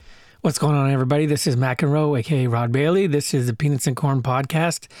What's going on, everybody? This is McEnroe, aka Rod Bailey. This is the Peanuts and Corn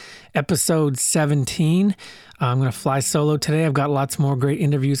Podcast, episode 17. I'm going to fly solo today. I've got lots more great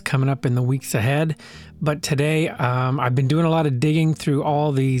interviews coming up in the weeks ahead. But today, I've been doing a lot of digging through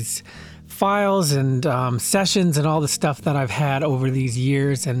all these files and sessions and all the stuff that I've had over these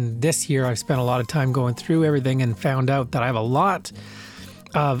years. And this year, I've spent a lot of time going through everything and found out that I have a lot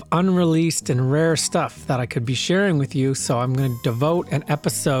of unreleased and rare stuff that I could be sharing with you. So I'm going to devote an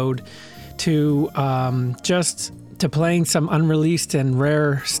episode to just to playing some unreleased and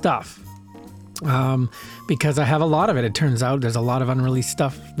rare stuff. Because I have a lot of it. It turns out there's a lot of unreleased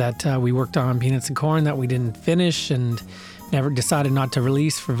stuff that we worked on Peanuts and Corn that we didn't finish and never decided not to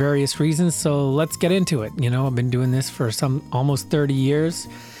release for various reasons. So let's get into it. You know, I've been doing this for almost 30 years.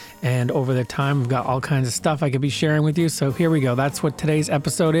 And over the time, I've got all kinds of stuff I could be sharing with you. So here we go. That's what today's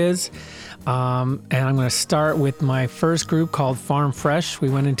episode is. And I'm going to start with my first group called Farm Fresh.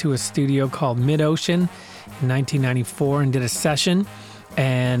 We went into a studio called Mid-Ocean in 1994 and did a session.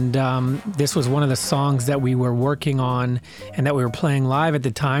 And this was one of the songs that we were working on and that we were playing live at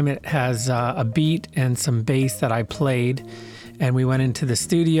the time. It has a beat and some bass that I played. And we went into the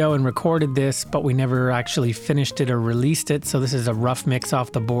studio and recorded this, but we never actually finished it or released it. So this is a rough mix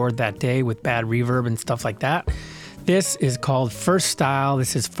off the board that day with bad reverb and stuff like that. This is called First Style.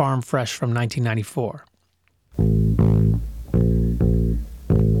 This is Farm Fresh from 1994.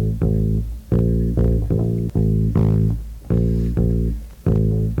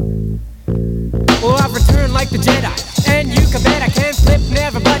 Well, I've returned like the Jedi, and you can bet I can't flip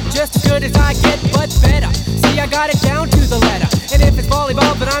never, but just as good as I get, but better. See, I got it down to the letter, and if it's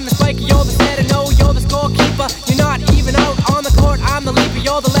volleyball, then I'm the spiker, you're the setter, no, you're the scorekeeper. You're not even out on the court, I'm the leaper,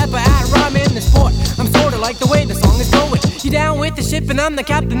 you're the leper at rhyming the sport. I'm sorta like the way the song is going. You down with the ship, and I'm the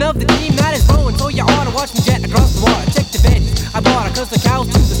captain of the team that is rowing, so you ought to watch me jet across the water. Check the veggies, I bought her, cause the cows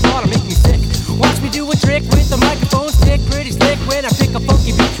to the slaughter make me sick. Watch me do a trick with the microphone stick, pretty slick when I pick a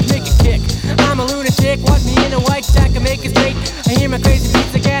funky beat, make it kick. I'm a lunatic, watch me in a white jacket, make it straight. I hear my crazy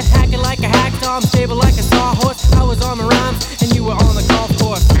beats, I get hacking like a hacksaw. I'm stable like a sawhorse, I was on my rhymes, and you were on the golf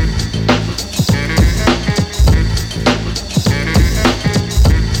course.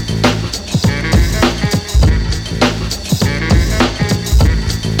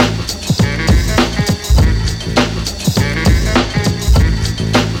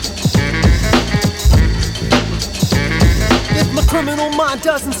 Criminal mind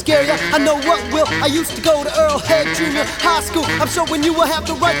doesn't scare ya, I know what will. I used to go to Earl Head Junior High School. I'm showing you will have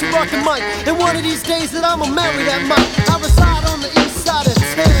the right to rock the mic, and one of these days that I'ma marry that mic. I reside on the east side of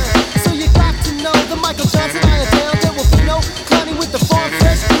town, so you got to know the Michael Johnson I am down. There will be no clowning with the Farm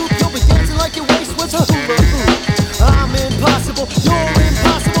Fresh group. You'll be dancing like your waist was a hula hoop. I'm impossible, you're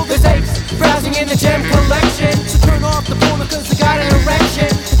impossible. There's apes browsing in the gem collection, so turn off the porno cause I got an erection,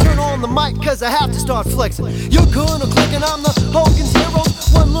 and turn on the mic cause I have to start flexing. You're gonna click and I'm the Hogan's Heroes.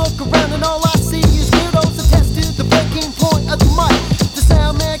 One look around and all I see is weirdos. Attested the breaking point of the mic. The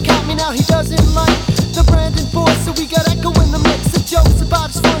sound man caught me, now he doesn't like the Brandon voice, so we got echo in the mix. The joke's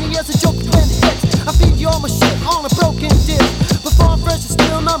about as funny as a joke when it hits. I feed you all my shit on a broken disc, but Farm Fresh is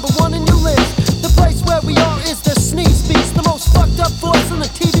still number one in your list. The place where we are is the Sneeze Beast, the most fucked up voice on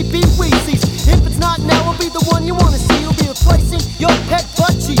the TVB Weezies. If it's not now, I'll be the one you wanna see. You'll be replacing your pet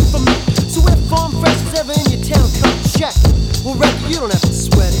butt cheek for me. So if Farm Fresh is ever in your town, come check. Well, Reggie, you don't have to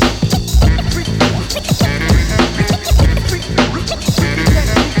sweat it.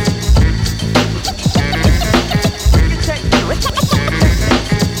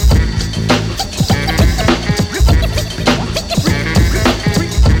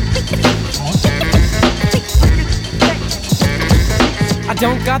 I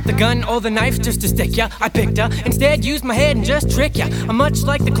don't got the gun or the knife just to stick ya. I picked her, instead used my head and just trick ya. I'm much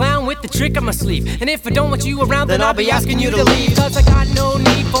like the clown with the trick on my sleeve, and if I don't want you around, then I'll be asking you to leave. Cause I got no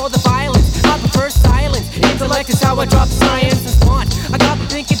need for the violence, I prefer silence. Intellect is how I drop science and smart. I got the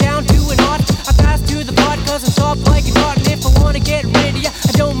thinking down to an art. I pass to the part cause I'm soft like a dart, and if I wanna get rid of ya,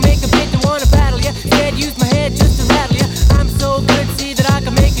 I don't make a bid to wanna battle ya. Instead use my head just to rattle ya. I'm so good, see that I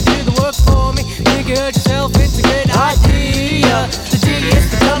can make you do the work for me. Think you hurt yourself, it's a good idea. The D is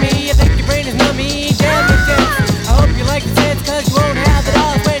the dummy, I think your brain is nummy. Damn it, dense. I hope you like the sense, cause you won't have the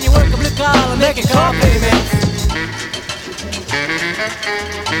dollars when you work a blue collar making car payments.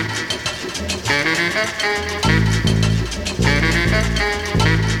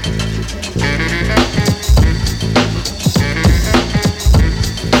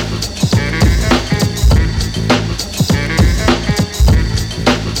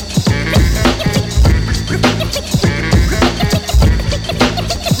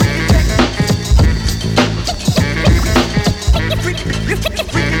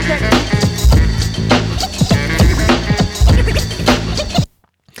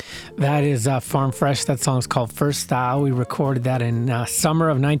 That is Farm Fresh. That song's called First Style. We recorded that in summer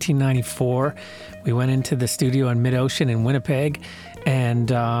of 1994. We went into the studio in Mid-Ocean in Winnipeg and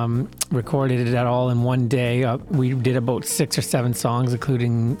recorded it all in one day. We did about 6 or 7 songs,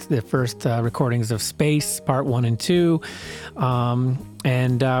 including the first recordings of Space, Part 1 and 2.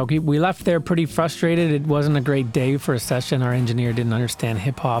 We left there pretty frustrated. It wasn't a great day for a session. Our engineer didn't understand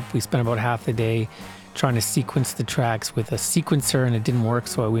hip-hop. We spent about half the day trying to sequence the tracks with a sequencer, and it didn't work,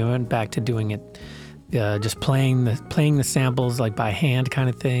 so we went back to doing it just playing the samples like by hand kind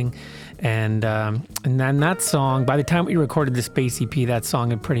of thing. And then that song, by the time we recorded the Space EP, that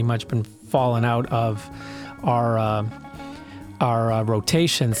song had pretty much been fallen out of our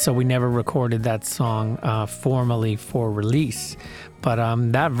rotation, so we never recorded that song formally for release. But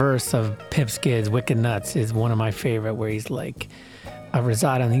that verse of Pimp Skid's Wicked Nuts is one of my favorite, where he's like, I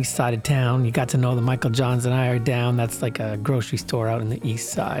reside on the east side of town. You got to know the Michael Johns and I are down. That's like a grocery store out in the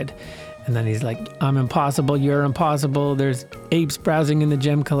east side. And then he's like, I'm impossible, you're impossible. There's apes browsing in the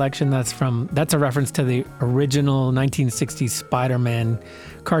gem collection. That's a reference to the original 1960s Spider-Man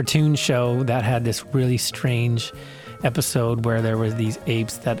cartoon show that had this really strange episode where there was these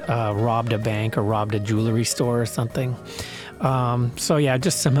apes that robbed a bank or robbed a jewelry store or something. So yeah,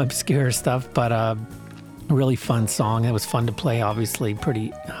 just some obscure stuff, but really fun song. It was fun to play, obviously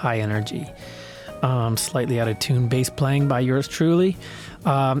pretty high energy. Slightly out of tune bass playing by yours truly.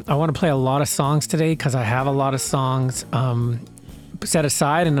 I want to play a lot of songs today because I have a lot of songs set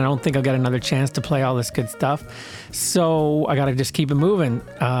aside, and I don't think I'll get another chance to play all this good stuff. So I got to just keep it moving.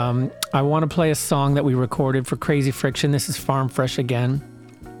 I want to play a song that we recorded for Crazy Friction. This is Farm Fresh again.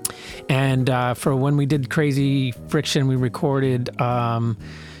 And for when we did Crazy Friction, we recorded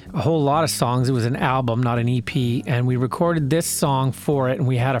a whole lot of songs. It was an album, not an EP. And we recorded this song for it. And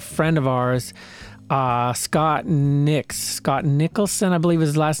we had a friend of ours, Scott Nicholson, I believe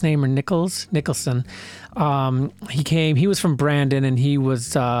his last name, or Nicholson. He came, he was from Brandon, and he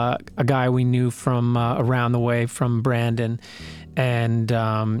was a guy we knew from around the way from Brandon. And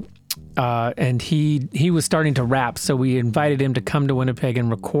he was starting to rap, so we invited him to come to Winnipeg and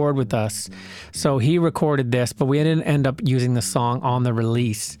record with us. So he recorded this, but we didn't end up using the song on the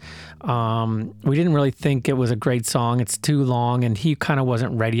release. We didn't really think it was a great song. It's too long, and he kind of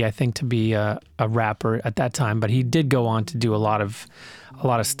wasn't ready, I think, to be a rapper at that time. But he did go on to do a lot of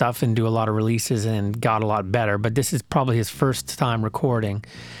stuff and do a lot of releases and got a lot better. But this is probably his first time recording.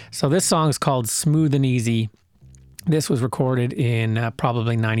 So this song is called Smooth and Easy. This was recorded in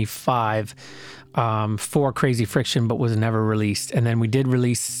probably 95 for Crazy Friction, but was never released. And then we did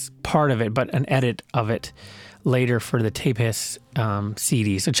release part of it, but an edit of it later for the Tape Hiss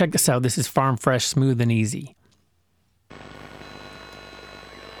CD. So check this out. This is Farm Fresh, Smooth and Easy.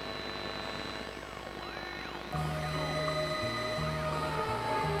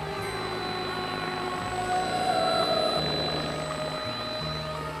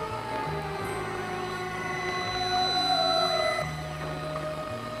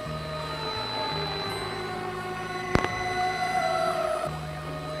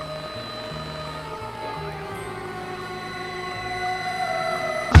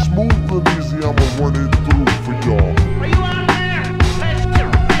 Smooth and easy, I'ma run it through for y'all. Are you out there?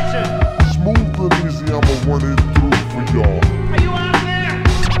 Listen. Smooth and easy, I'ma run it through for y'all. Are you out there?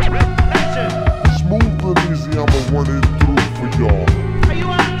 Listen. Smooth and easy, I'ma run it through for y'all. Are you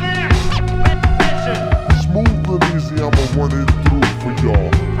out there? Listen. Smooth and easy, I'ma run it through for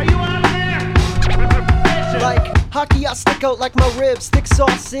y'all. Are you out there? Listen. Like hockey, I stick out like my ribs. Thick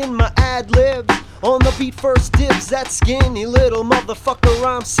sauce in my ad-libs. On the beat, first dibs, that skinny little motherfucker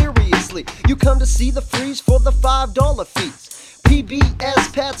rhymes seriously. You come to see the freeze for the $5 fees.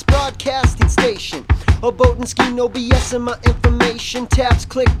 PBS, Pat's Broadcasting Station. A boat and ski, no BS in my information. Tabs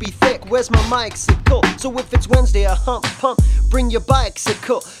click, be thick, where's my mic-sicle? So if it's Wednesday, a hump pump, bring your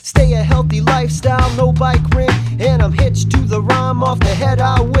bicycle. Stay a healthy lifestyle, no bike ring. And I'm hitched to the rhyme, off the head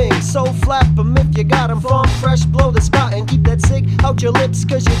I wing. So flap 'em if you got 'em. Farm Fresh, blow the spot and keep that cig out your lips,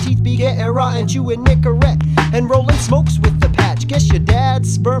 cause your teeth be getting rotten. You and Nicorette and rolling smokes with the patch. Guess your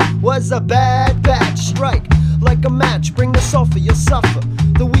dad's sperm was a bad batch. Strike like a match, bring the sulfur, you'll suffer.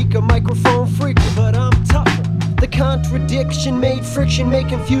 The weaker microphone freaker, but I'm tougher. The contradiction made friction,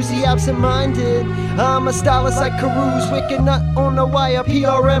 making Fusey absent-minded. I'm a stylist like Caruso, wicked nut on the wire,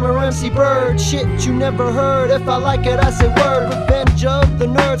 PRM or MC Bird. Shit you never heard, if I like it I say word. Revenge of the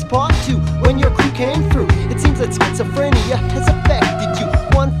Nerds Part 2, when your crew came through. It seems that schizophrenia has affected you.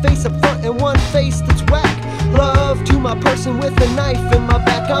 One face up front and one face that's whack. Love to my person with a knife in my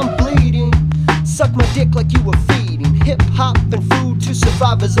back, I'm bleeding. Suck my dick like you were feeding. Hip hop and food to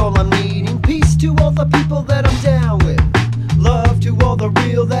survive is all I'm needing. Peace to all the people that I'm down with. Love To all the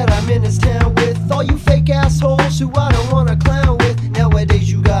real that I'm in this town with. All you fake assholes who I don't wanna clown with.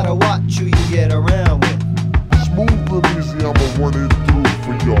 Nowadays you gotta watch who you get around with. Smooth but easy, I'ma run it through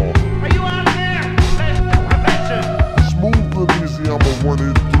for y'all. Are you out there? Listen. Smooth but easy, I'ma run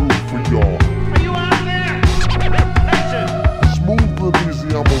it through for y'all. Are you out there? Listen. Smooth but easy,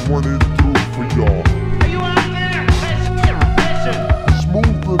 I'ma run it through for y'all. Are you out there? Listen.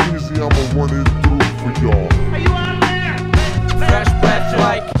 Smooth but easy, I'ma run it through for y'all. Are you out there? Fresh breath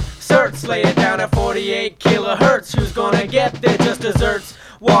like certs, lay it down at 48 kilohertz. Who's gonna get there? Just desserts.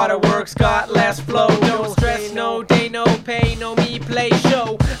 Waterworks got less flow. No stress, no day, no pay, no me play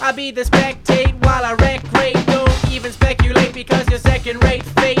show. I be the spectate while I recreate. Don't even speculate because your second rate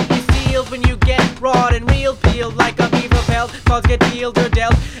fate is sealed when you get raw and real peeled like a beaver pelt. Calls get dealed or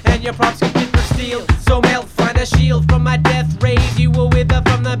dealt, and your props get fit for steel. So melt, find a shield from my death rays. You will wither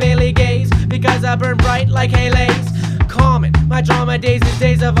from the Bailey gaze because I burn bright like halays. Common, my drama days is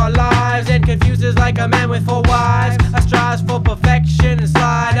days of our lives, and confuses like a man with 4 wives. I strive for perfection and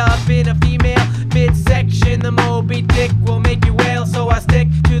slide up in a female midsection. The Moby Dick will make you wail, so I stick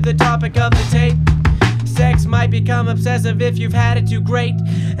to the topic of the tape. Sex might become obsessive if you've had it too great,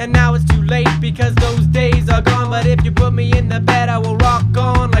 and now it's too late because those days are gone. But if you put me in the bed, I will rock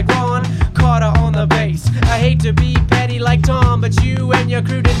on like Ron Carter on the bass. I hate to be petty like Tom, but you and your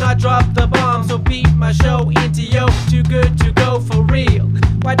crew did not drop the bomb. So beat my show into yo, too good to go for real.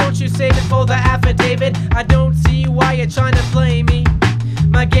 Why don't you save it for the affidavit? I don't see why you're trying to play me.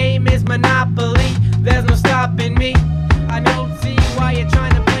 My game is Monopoly, there's no stopping me. I don't see why you're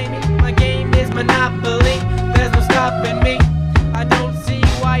trying to play me. My game is Monopoly, there's no stopping me. I don't see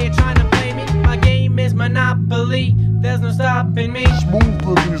why you're trying to play me. My game is Monopoly, there's no stopping me. Smooth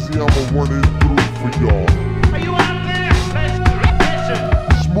but easy, I'ma run it through for y'all. Are you out there? Listen.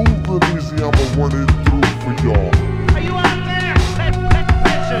 Smooth but easy, I'ma run it through for y'all. Are you out there?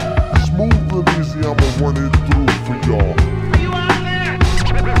 Listen. Smooth but easy, I'ma run it through for y'all. Are you out there?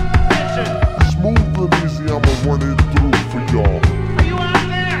 Listen. Smooth but easy, I'ma run it through for y'all. Are you out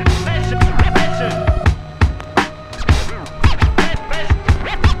there? Listen.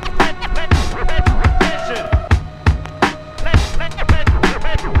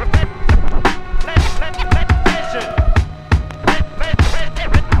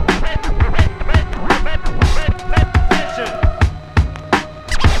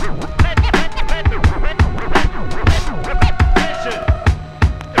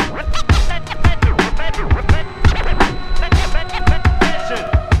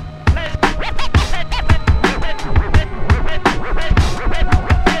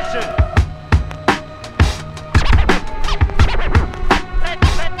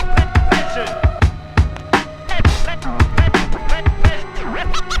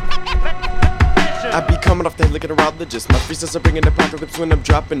 Just my freestyles are bringing apocalypse when I'm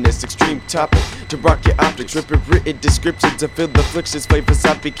dropping this extreme topic to rock your optics, ripping written descriptions to fill the afflictions, flavors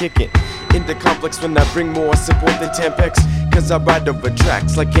I be kicking into complex when I bring more simple than Tampex. Cause I ride over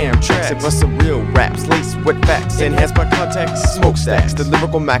tracks like Amtrak, and bust some real raps, laced with facts, enhanced by context, smokestacks. The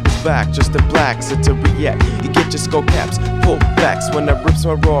lyrical Mac is back, just the blacks, so to react, you get your skull caps, pull backs when I rips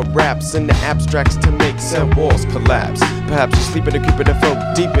my raw raps and the abstracts to make cell walls collapse. Perhaps you're sleeping or keeping the flow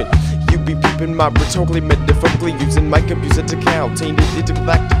deepen. You be peeping my rhetorically, metaphorically, using my computer to count, tainted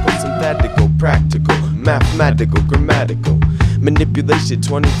intergalactical, synthetical, practical, mathematical, grammatical. Manipulation,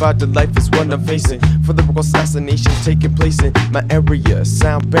 25 to life is what I'm facing. For lyrical assassinations taking place in my area.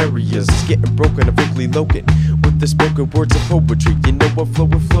 Sound barriers getting broken, I'm vocally located with the spoken words of poetry. You know I'm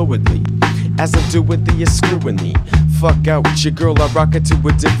flowing fluidly as I'm doing the screwingly. Fuck out your girl, I rock it to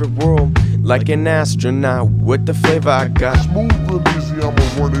a different world like an astronaut with the flavor I got. Smooth but easy, I'ma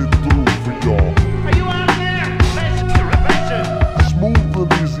run it through for y'all. Are you out there? Listen. Smooth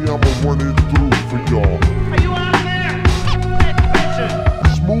but easy, I'ma run it through for y'all. Are you out there? Listen.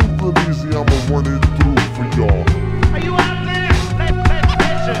 Smooth but easy, I'ma run it through for y'all. Are you out there?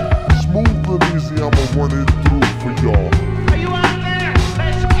 Listen. Smooth but easy, I'ma run it through for y'all. Are you out there?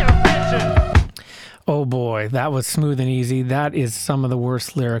 Listen. Oh boy, that was smooth and easy. That is some of the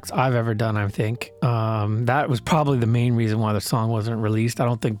worst lyrics I've ever done, I think. That was probably the main reason why the song wasn't released. I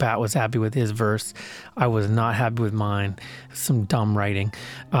don't think Pat was happy with his verse. I was not happy with mine. Some dumb writing.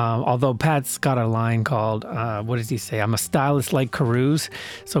 Although Pat's got a line called, what does he say? I'm a stylist like Carews.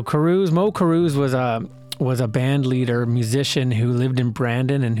 So Mo Carews was a band leader, musician who lived in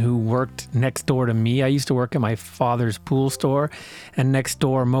Brandon and who worked next door to me. I used to work at my father's pool store, and next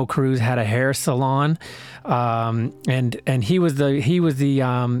door Mo Carews had a hair salon, and he was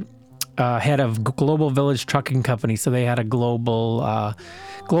the head of Global Village Trucking Company. So they had a global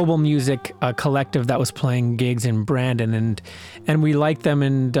music collective that was playing gigs in Brandon, and we liked them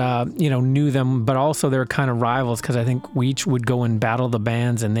and knew them, but also they're kind of rivals because I think we each would go and battle the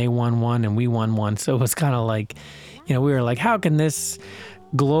bands, and they won one and we won one. So it was kind of like, we were like, how can this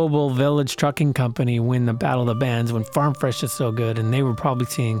Global Village Trucking Company win the Battle of the Bands when Farm Fresh is so good? And they were probably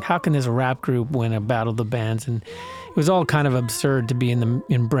seeing, how can this rap group win a Battle of the Bands? And it was all kind of absurd to be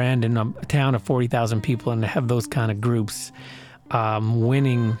in Brandon, a town of 40,000 people, and to have those kind of groups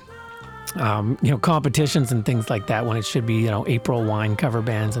winning, competitions and things like that when it should be, April Wine cover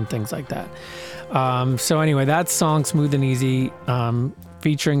bands and things like that. So anyway, that song, Smooth and Easy,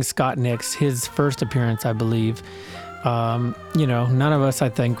 featuring Scott Nix, his first appearance, I believe. None of us, I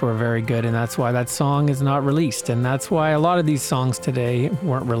think, were very good, and that's why that song is not released. And that's why a lot of these songs today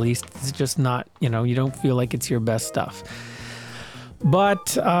weren't released. It's just not, you don't feel like it's your best stuff.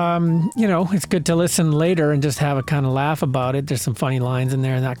 But, it's good to listen later and just have a kind of laugh about it. There's some funny lines in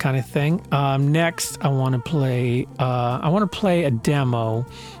there and that kind of thing. Next, I want to play a demo.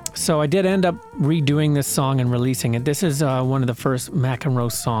 So I did end up redoing this song and releasing it. This is one of the first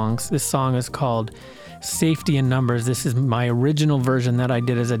McEnroe songs. This song is called Safety in Numbers. This is my original version that I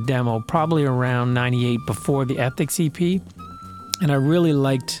did as a demo, probably around 98 before the Ethics EP. And I really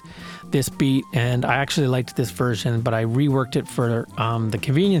liked this beat, and I actually liked this version, but I reworked it for the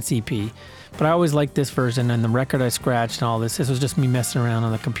Convenience EP. But I always liked this version, and the record I scratched and all this. This was just me messing around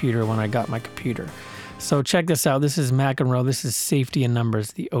on the computer when I got my computer. So check this out. This is McEnroe. This is Safety in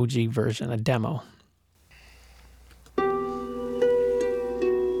Numbers, the OG version, a demo.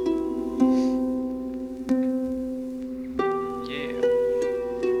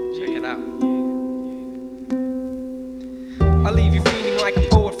 I'll leave you feeling like a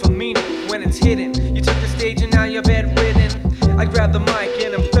poet for meaning when it's hidden. You took the stage and now you're bedridden. I grab the mic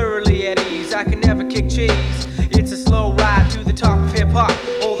and I'm thoroughly at ease. I can never kick cheese. It's a slow ride to the top of hip-hop.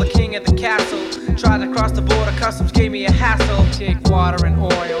 Oh, the king at the castle. Tried to cross the border, customs gave me a hassle. Take water and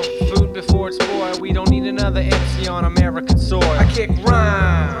oil, food before it's spoiled. We don't need another MC on American soil. I kick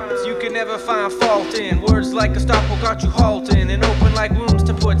rhymes you can never find fault in. Words like a stopper got you halting, and open like wounds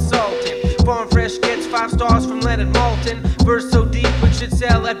to put salt in. Farm Fresh gets 5 stars from Leonard Maltin. Verse so deep it should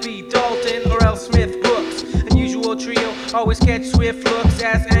sell at B. Dalton or L. Smith Books. Unusual trio, always catch swift looks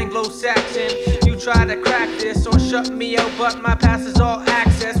as Anglo-Saxon. You try to crack this or shut me out, but my pass is all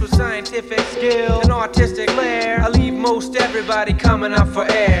access with scientific skill and artistic flair. I leave most everybody coming up for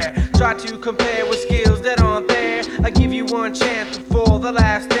air. Try to compare with skills that aren't there. I give you one chance before the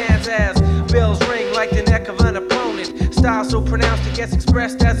last dance as bells ring like the neck of an opponent. Style so pronounced it gets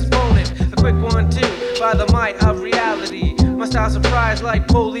expressed as exponent. A quick 1-2 by the might of reality. My style surprised like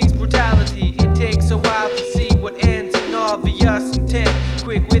police brutality. It takes a while to see what ends in obvious intent.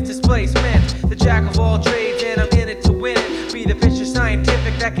 Quick with displacement, the jack of all trades, and I'm in it to win it. Be the picture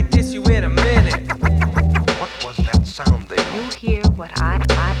scientific that can diss you in a minute. What was that sound there? You hear what I hear.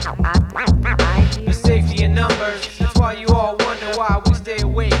 The safety in numbers, that's why you all wonder why we stay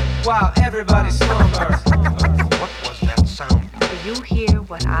awake while everybody slumbers. What was that sound? You hear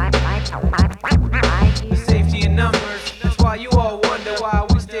what I The hear. safety in numbers, that's why you all wonder why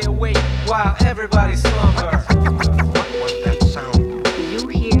we stay awake while everybody slumbers. What was that sound? You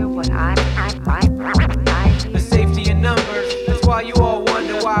hear what I The hear. safety in numbers, that's why you all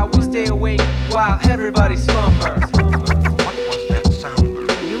wonder why we stay awake while everybody slumbers. What was that sound?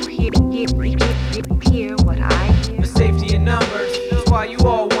 You hear what I hear. The safety in numbers, that's why you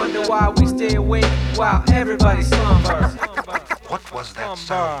all wonder why we stay awake while everybody slumbers. What was that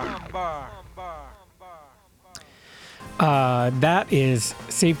sound? That is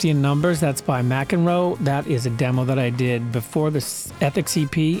Safety in Numbers. That's by McEnroe. That is a demo that I did before the Ethics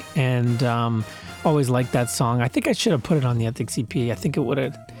EP, and always liked that song. I think I should have put it on the Ethics EP. I think it would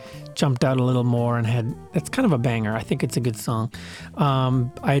have jumped out a little more and had, it's kind of a banger. I think it's a good song.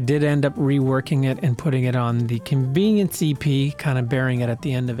 I did end up reworking it and putting it on the Convenience EP, kind of burying it at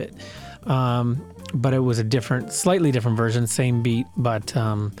the end of it. But it was a slightly different version, same beat, but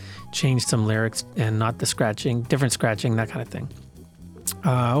changed some lyrics and not the scratching, different scratching, that kind of thing.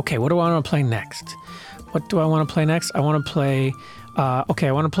 Okay, what do I want to play next? What do I want to play next? I want to play, I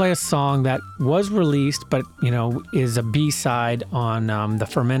want to play a song that was released, but, is a B-side on the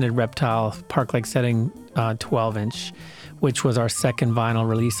Fermented Reptile Park Lake Setting 12-inch, which was our second vinyl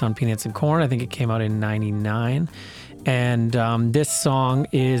release on Peanuts and Corn. I think it came out in 99. And this song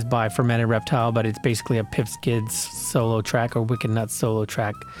is by Fermented Reptile, but it's basically a Piff Skids solo track or Wicked Nuts solo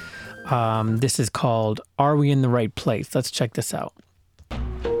track. This is called Are We in the Right Place? Let's check this out.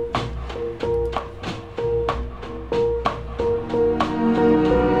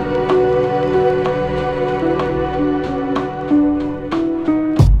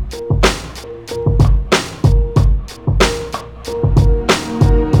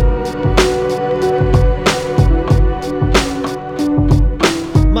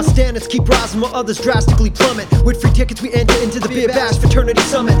 and while others drastically plummet. With free tickets we enter into the Beer Bash Fraternity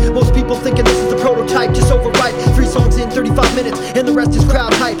Summit. Most people thinking this is the prototype, just overripe. 3 songs in 35 minutes, and the rest is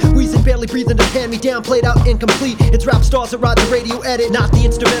crowd hype. Wheezing, barely breathing, to hand me down, played out incomplete. It's rap stars that ride the radio edit, not the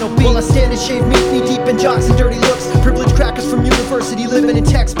instrumental beat. While I stand and shave meat, knee deep in jocks and dirty looks. Privileged crackers from university, living in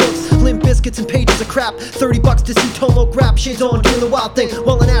textbooks. Limp biscuits and pages of crap. $30 to see Tomo grab shades on, doing the wild thing.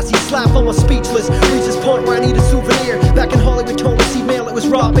 While an assy slap, almost speechless. Reach this point where I need a souvenir. Back in Hollywood, told receive mail, it was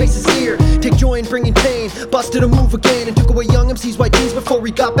Rob Bass's ear. Take joy in bringing pain, busted a move again, and took away Young MC's white jeans before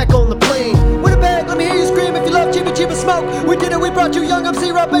we got back on the plane. With a bag, let me hear you scream if you love Jimmy Jimmy Smoke. We did it, we brought you Young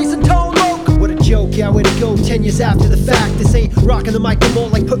MC, Rob Bass and Tone Loc. What a joke, yeah, way to go, 10 years after the fact. This ain't rocking the mic no more,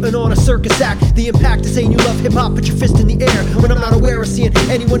 like putting on a circus act. The impact is saying you love hip-hop, put your fist in the air. When I'm not aware of seeing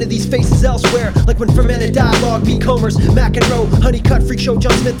any one of these faces elsewhere. Like when fermented dialogue, beatcombers, Mac and Rowe, Honeycut, Freak Show,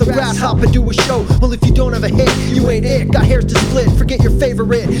 John Smith, the Grasshopper do a show. Well, if you don't have a hit, you ain't it. Got hairs to split, forget your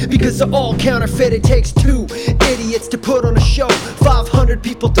favorite, because they're all counterfeit. It takes 2 idiots to put on a show, 500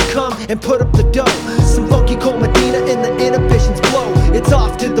 people to come and put up the dough. Some funky Cold Medina and the inhibitions blow. It's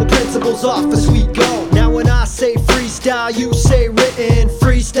off to the principal's office we go. Now when I say freestyle, you say written.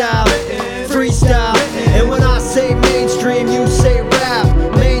 Freestyle, freestyle. And when I say mainstream, you say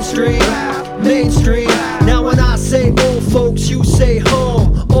rap. Mainstream, mainstream. Now when I say old folks, you say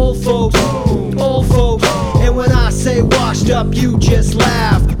home. Old folks, old folks. And when I say washed up, you just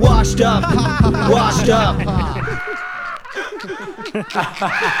laugh. Washed up, washed up.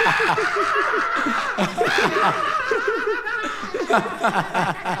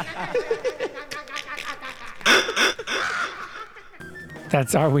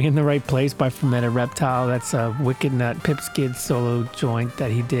 That's Are We in the Right Place by Fermented Reptile. That's a Wicked Nut Pipskid solo joint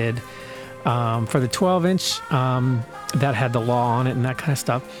that he did for the 12-inch that had the Law on it and that kind of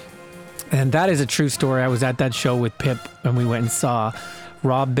stuff. And that is a true story. I was at that show with Pip when we went and saw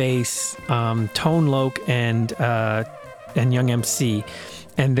Rob Bass, Tone Loc, and Young MC.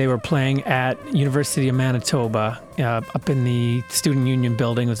 And they were playing at University of Manitoba up in the Student Union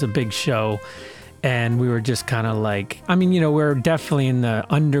building. It was a big show. And we were just kind of like, I mean, you know, we're definitely in the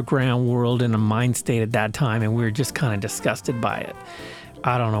underground world in a mind state at that time. And we were just kind of disgusted by it.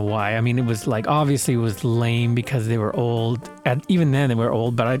 I don't know why. I mean, it was like, obviously it was lame because they were old. Even then they were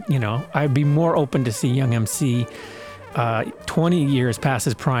old, but I'd be more open to see Young MC 20 years past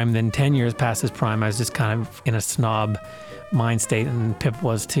his prime than 10 years past his prime. I was just kind of in a snob mind state, and Pip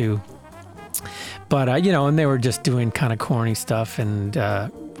was too. But, and they were just doing kind of corny stuff, and,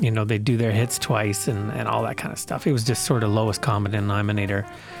 they do their hits twice and all that kind of stuff. It was just sort of lowest common denominator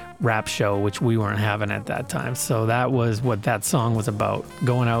rap show, which we weren't having at that time. So that was what that song was about,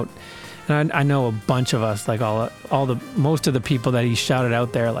 going out. And I know a bunch of us, like most of the people that he shouted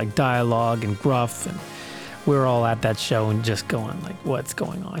out there, like Dialogue and Gruff, and we were all at that show and just going like, what's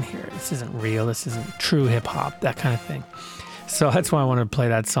going on here? This isn't real. This isn't true hip hop, that kind of thing. So that's why I wanted to play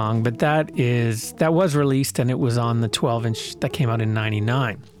that song. But that was released, and it was on the 12-inch that came out in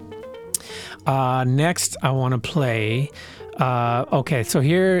 99. Next, I want to play. Okay, so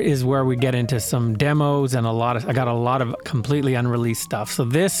here is where we get into some demos and I got a lot of completely unreleased stuff. So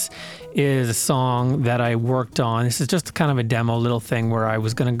this is a song that I worked on. This is just kind of a demo little thing where I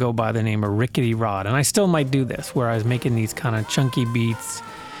was going to go by the name of Rickety Rod. And I still might do this, where I was making these kind of chunky beats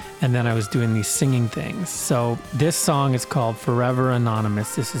and then I was doing these singing things. So this song is called Forever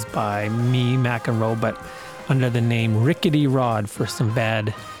Anonymous. This is by me, Mac and Rowe, but under the name Rickety Rod for some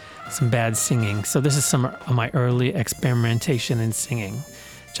bad singing. So this is some of my early experimentation in singing.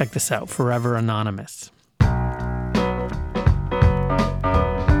 Check this out, Forever Anonymous.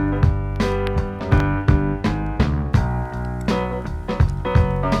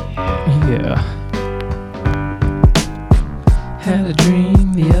 Yeah. Had a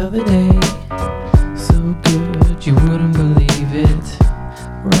dream the other day, so good you wouldn't believe it,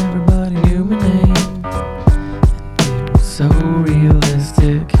 where everybody knew my name, and it was so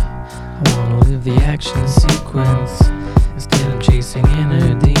realistic. I wanna live the action sequence instead of chasing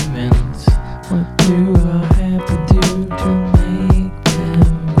inner demons. What do I have to do to make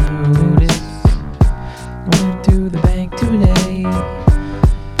them notice? Went to the bank today,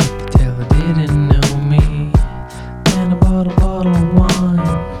 but the teller didn't know me. Then I bought a bottle of wine,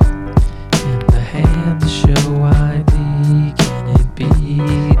 and I had to show ID. Can it be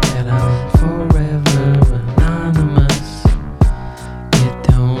that I'm forever anonymous? It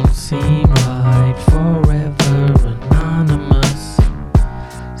don't seem right, forever anonymous.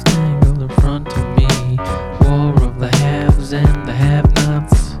 Strangled in front of me, war of the haves and the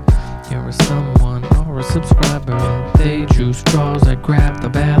have-nots. You're a someone or a subscriber, and they drew straws, I grabbed the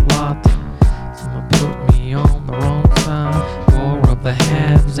bad lot. Someone put me on the wrong side, war of the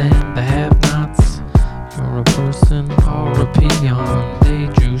haves and the have-nots.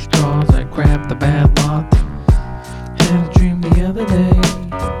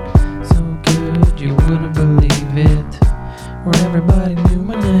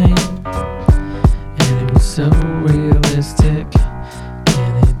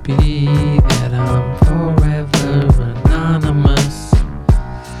 be that I'm forever anonymous.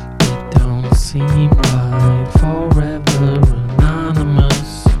 It don't seem right, forever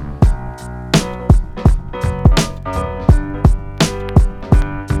anonymous.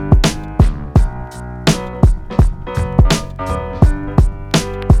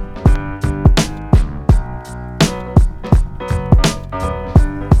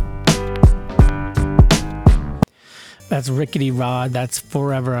 That's Rickety Rod. That's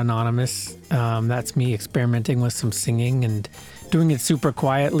Forever Anonymous. That's me experimenting with some singing and doing it super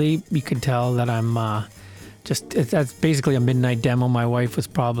quietly. You could tell that I'm that's basically a midnight demo. My wife was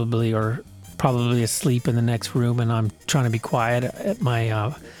probably asleep in the next room, and I'm trying to be quiet at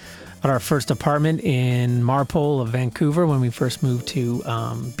our first apartment in Marpole of Vancouver when we first moved to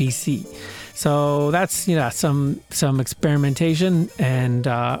BC. So that's some experimentation, and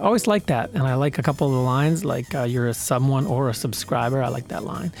I always like that. And I like a couple of the lines, like you're a someone or a subscriber. I like that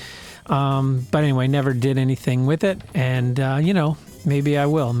line. But anyway, never did anything with it, and maybe I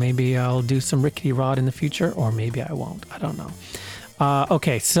will. Maybe I'll do some Rickety Rod in the future, or maybe I won't. I don't know.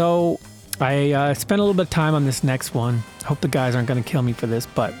 Okay, so I spent a little bit of time on this next one. I hope the guys aren't going to kill me for this,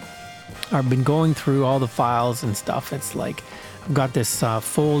 but I've been going through all the files and stuff. It's like I've got this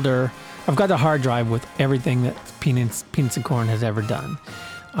folder. I've got the hard drive with everything that Peanuts and Corn has ever done.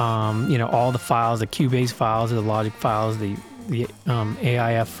 All the files, the Cubase files, the Logic files, the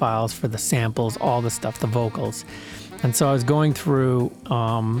AIF files for the samples, all the stuff, the vocals. And so I was going through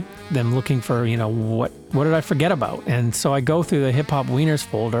them looking for, what did I forget about? And so I go through the Hip Hop Wieners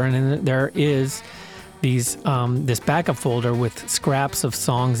folder, and then there is this backup folder with scraps of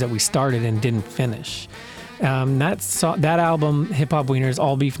songs that we started and didn't finish. That album, Hip Hop Wieners,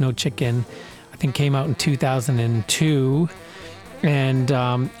 All Beef No Chicken, I think came out in 2002, and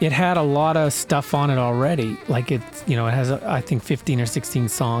it had a lot of stuff on it already. Like it has I think 15 or 16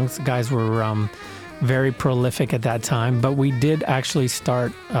 songs. The guys were very prolific at that time, but we did actually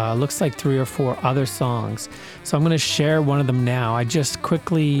start looks like 3 or 4 other songs. So I'm going to share one of them now. I just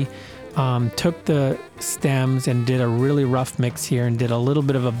quickly took the stems and did a really rough mix here and did a little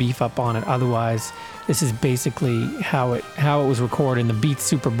bit of a beef up on it. Otherwise, this is basically how it was recorded, and the beat's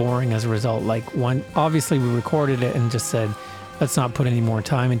super boring as a result. Obviously we recorded it and just said, let's not put any more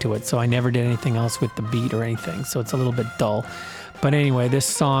time into it. So I never did anything else with the beat or anything. So it's a little bit dull. But anyway, this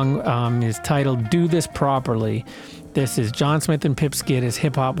song is titled Do This Properly. This is John Smith and Pip Skid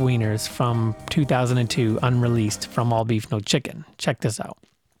Hip Hop Wieners from 2002, unreleased from All Beef No Chicken. Check this out.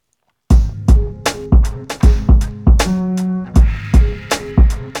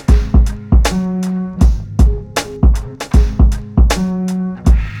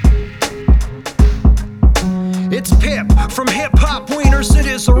 It's Pip from Hip Hop Wieners, it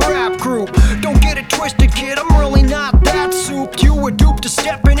is a rap group. Don't get it twisted, kid, I'm really not that soup. You were duped to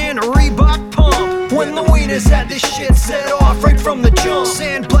stepping in a Reebok pump when the Wieners had this shit set off right from the jump.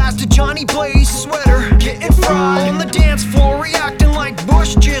 Sandblasted Johnny Blaze sweater, getting fried on the dance floor, reacting like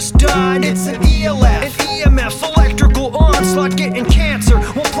Bush just died. It's an ELF, an EMF, electrical onslaught, getting cancer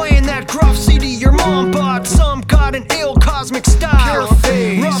while playing that gruff CD your mom bought. Some got an ill cosmic style,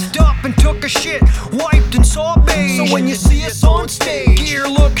 roughed up and took a shit, wiped and saw beige. So when you see us on stage, gear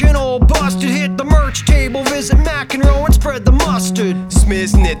looking all busted, hit the merch table, visit McEnroe and spread the mustard.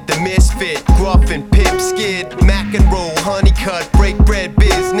 Smiznit the misfit, Gruff and Pip Skid, McEnroe, Honeycut, break bread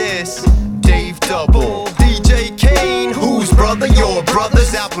business. Dave Double, DJ Kane, whose brother? Your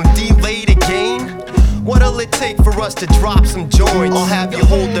brother's album delayed again. What'll it take for us to drop some joints? I'll have you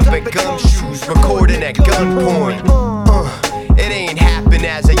hold up at gumshoes, recording at gunpoint. It ain't happened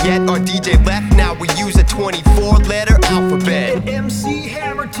as of yet. Our DJ left, now we use a 24-letter alphabet. MC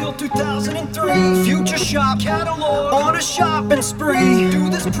Hammer till 2003. Future Shop catalog on a shopping spree. Do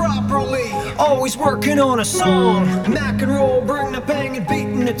this properly, always working on a song. McEnroe, bring the banging beat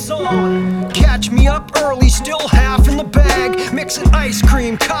and it's on. Catch me up early, still half in the bag. Mixing ice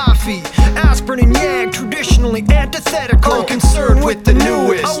cream, coffee, aspirin and Yag. Traditionally antithetical, unconcerned with the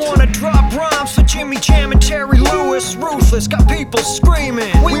newest. I wanna drop rhymes for Jimmy Jam and Terry Lewis. Ruthless, got people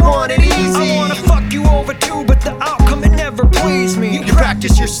screaming, we want it easy. I wanna fuck you over too, but the outcome, it never pleased me. You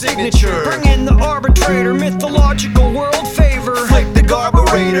practice your signature, bring in the arbitrator, mythological world favor. Flick the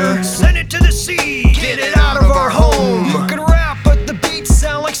carburetor, send it to the sea, get it out of our home. You can rap, but the beats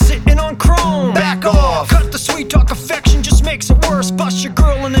sound like sitting on chrome. Back off, cut the sweet talk, affection just makes it worse. Bust your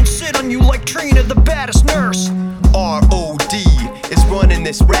girl and then sit on you like Trina, the baddest nurse. R.O.D. is running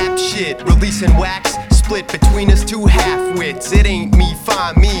this rap shit, releasing wax, split between us two half-wits. It ain't me,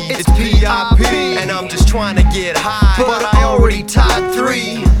 find me, it's P.I.P. And I'm just trying to get high, but I already tied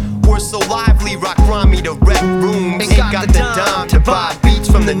 3. We're so lively, rock grimy to wreck rooms. Ain't got the dime to buy beats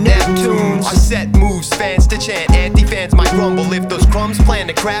from from the Neptunes. I set moves, fans to chant, anti-fans might grumble if those crumbs plan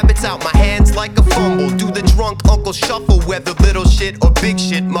to grab it's out my hands like a fumble. Do the drunk uncle shuffle, whether little shit or big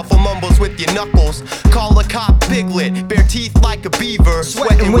shit, muffle mumbles with your knuckles. Call a cop piglet, bare teeth like a beaver,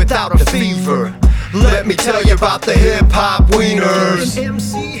 sweating without a fever. Let me tell you about the hip-hop wieners.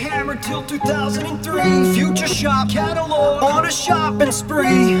 MC Hammer till 2003. Future Shop catalog on a shopping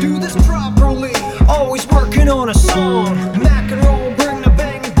spree. Do this properly, always working on a song. Mac and roll, bring the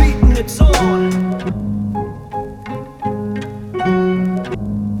bang and beat and it's on.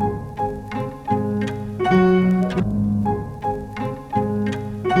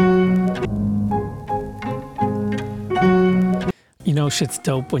 You know shit's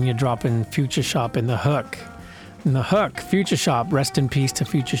dope when you're dropping Future Shop in the Hook. In the Hook, Future Shop, rest in peace to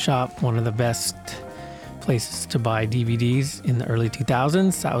Future Shop, one of the best places to buy DVDs in the early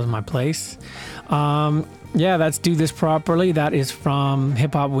 2000s. That was my place. Yeah, that's Do This Properly. That is from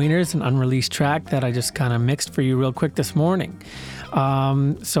Hip Hop Wieners, an unreleased track that I just kind of mixed for you real quick this morning.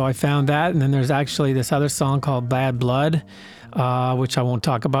 So I found that, and then there's actually this other song called Bad Blood, which I won't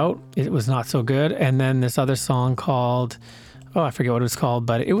talk about. It was not so good. And then this other song called... I forget what it was called,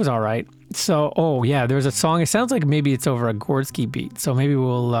 but it was all right. So, there's a song. It sounds like maybe it's over a Gordsky beat. So maybe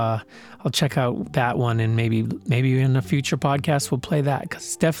I'll check out that one, and maybe in a future podcast we'll play that, because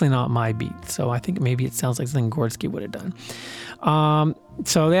it's definitely not my beat. So I think maybe it sounds like something Gordsky would have done.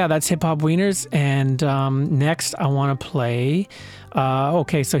 That's Hip Hop Wieners. And next I want to play.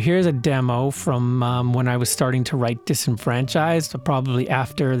 So here's a demo from when I was starting to write Disenfranchised, probably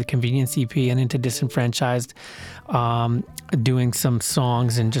after the Convenience EP and into Disenfranchised, doing some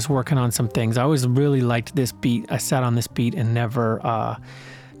songs and just working on some things. I always really liked this beat. I sat on this beat and never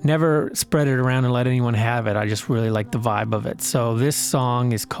spread it around and let anyone have it. I just really liked the vibe of it. So this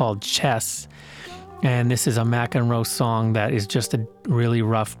song is called Chess, and this is a McEnroe song that is just a really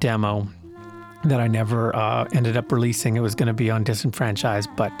rough demo that I never ended up releasing. It was going to be on Disenfranchised,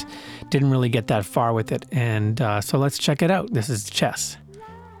 but didn't really get that far with it. And so let's check it out. This is Chess.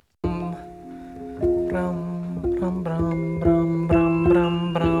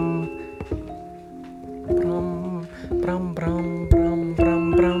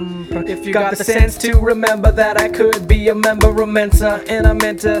 If you got the sense to remember that I could be a member of Mensa, and I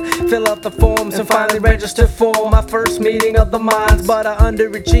meant to fill out the forms and finally register for my first meeting of the minds, but I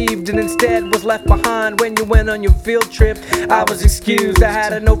underachieved and instead was left behind. When you went on your field trip, I was excused. I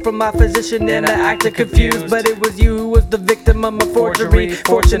had a note from my physician and I acted confused, but it was you who was the victim of my forgery.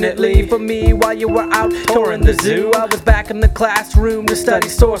 Fortunately for me, while you were out touring the zoo, I was back in the classroom to study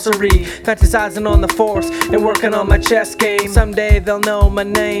sorcery, fantasizing on the force and working on my chess game. Someday they'll know my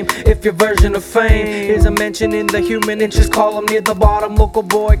name if your version of fame is a mention in the human interest column near the bottom. Local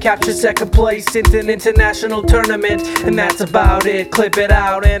boy captured second place in an international tournament, and that's about it. Clip it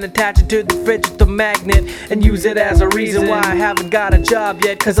out and attach it to the fridge with the magnet and use it as a reason why I haven't got a job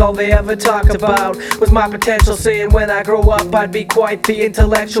yet, cause all they ever talked about was my potential, saying when I grow up I'd be quite the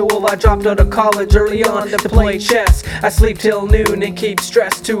intellectual. I dropped out of college early on to play chess. I sleep till noon and keep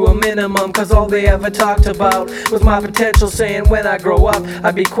stress to a minimum, cause all they ever talked about was my potential, saying when I grow up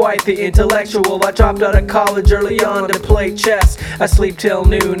I'd be quite the intellectual. I dropped out of college early on to play chess. I sleep till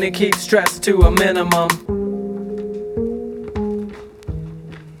noon and keep stress to a minimum.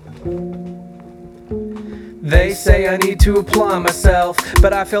 They say I need to apply myself,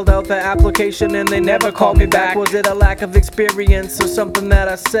 but I filled out the application and they never called me back. Was it a lack of experience or something that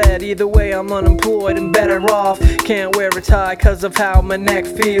I said? Either way, I'm unemployed and better off. Can't wear a tie cause of how my neck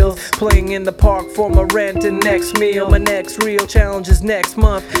feels. Playing in the park for my rent and next meal. My next real challenge is next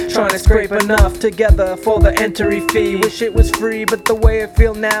month, trying to scrape enough together for the entry fee. Wish it was free, but the way I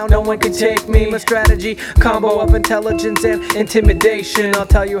feel now, no one can take me. My strategy, combo of intelligence and intimidation. I'll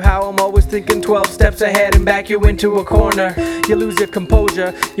tell you how I'm always thinking 12 steps ahead and back you into a corner. You lose your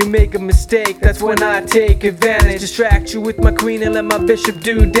composure, you make a mistake, that's when I take advantage. Distract you with my queen and let my bishop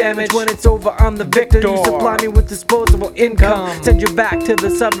do damage. When it's over, I'm the victor. You supply me with disposable income, send you back to the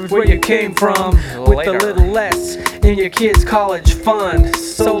suburbs where you came from, with a little less in your kids' college fund.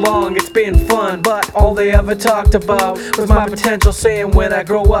 So long, it's been fun, but all they ever talked about was my potential, saying when I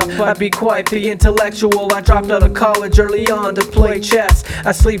grow up I'd be quite the intellectual. I dropped out of college early on to play chess.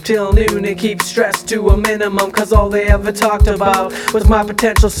 I sleep till noon and keep stress to a minimum, cause all they ever talked about was my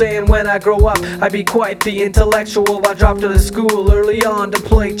potential, saying when I grow up I'd be quite the intellectual. I dropped out of school early on to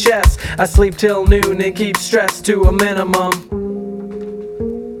play chess. I sleep till noon and keep stress to a minimum.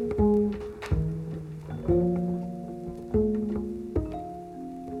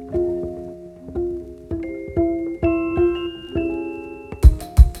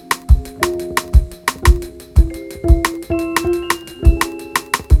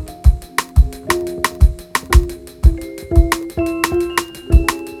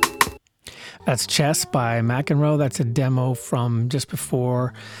 That's Chess by McEnroe. That's a demo from just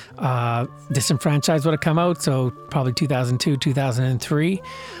before Disenfranchised would have come out, so probably 2002, 2003.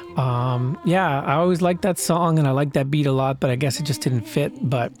 Yeah, I always liked that song and I liked that beat a lot, but I guess it just didn't fit.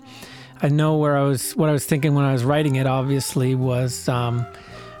 But I know what I was thinking when I was writing it, obviously, was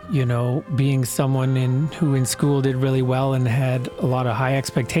being someone who in school did really well and had a lot of high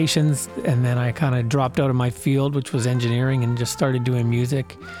expectations, and then I kind of dropped out of my field, which was engineering, and just started doing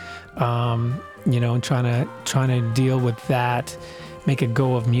music. And trying to deal with that, make a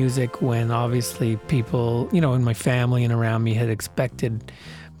go of music when obviously people, in my family and around me had expected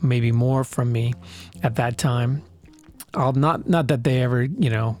maybe more from me at that time. Not that they ever,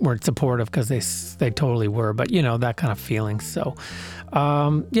 weren't supportive, because they totally were, but that kind of feeling. So,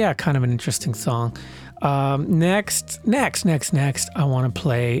 kind of an interesting song. Next, I want to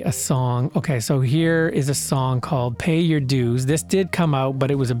play a song. Okay, so here is a song called Pay Your Dues. This did come out,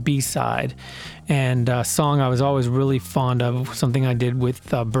 but it was a B-side, and a song I was always really fond of, something I did with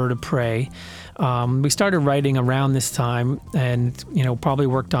Bird of Prey. We started writing around this time, and probably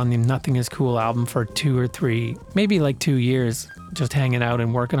worked on the Nothing Is Cool album for 2 or 3, maybe like 2 years, just hanging out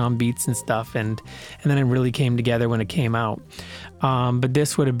and working on beats and stuff, and then it really came together when it came out. But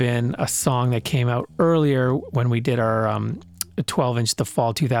this would have been a song that came out earlier when we did our 12-inch, the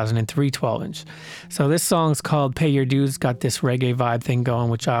fall 2003 12-inch. So this song's called Pay Your Dues, got this reggae vibe thing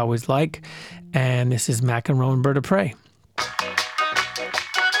going, which I always like, and this is McEnroe and Bird of Prey.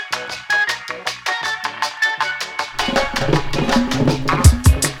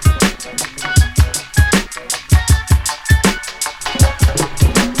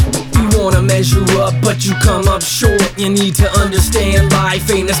 Measure up, but you come up short. You need to understand life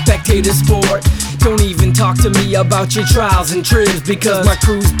ain't a spectator sport. Don't even talk to me about your trials and tribs, because my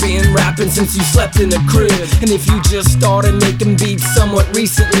crew's been rapping since you slept in the crib. And if you just started making beats somewhat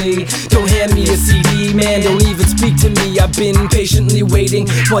recently, don't hand me a CD, man, don't even speak to me. I've been patiently waiting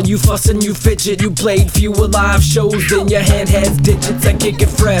while you fuss and you fidget. You played fewer live shows than your hand has digits. I kick it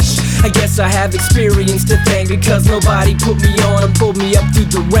fresh, I guess I have experience to thank, because nobody put me on and pulled me up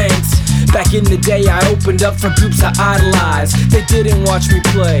through the ranks. Back in the day I opened up for groups I idolized. They didn't watch me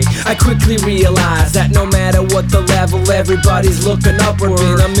play. I quickly realized that no matter what the level, everybody's looking upward.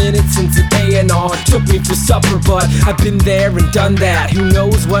 Been a minute since an A&R took me for supper, but I've been there and done that. Who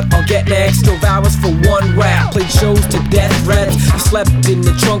knows what I'll get next? 12 hours for one rap, played shows to death threats. I've slept in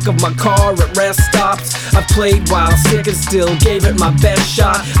the trunk of my car at rest stops. I've played while sick and still gave it my best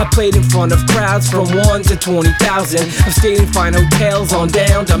shot. I played in front of crowds from 1 to 20,000. I've stayed in fine hotels on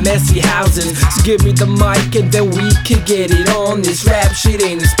down to messy houses. So give me the mic and then we can get it on. This rap shit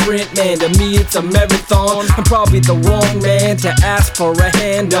ain't a sprint, man, to me it's a marathon. I'm probably the wrong man to ask for a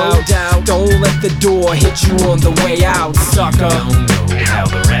handout. Don't let the door hit you on the way out, sucker. Don't know how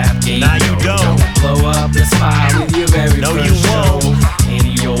the rap game Nah, you don't. Blow up the spot with your very No, first you show. won't.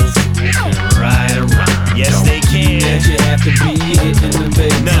 Any old fool can write a rhyme. Yes, Don't they can. mean that you have to be hitting the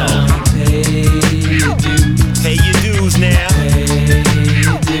big No. time. Pay your dues. Pay your dues now. Pay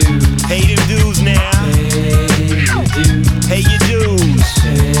your dues. Pay them dues now. Pay your dues. Pay your dues.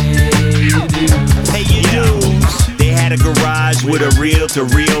 Pay your dues. Pay your dues. They had a garage with a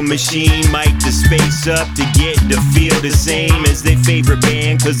reel-to-reel machine. Mic the space up to get the feel the same as their favorite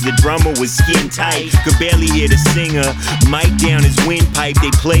band, cause the drummer was skin tight. Could barely hear the singer. Mic down his windpipe.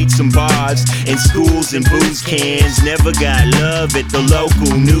 They played some bars in schools and booze cans. Never got love at the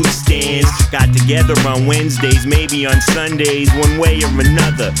local newsstands. Got together on Wednesdays, maybe on Sundays, one way or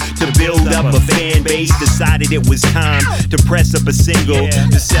another, to build up a fan base. Decided it was time to press up a single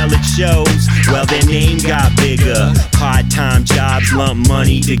to sell at shows. Well, their name got bigger. Part-time jobs lump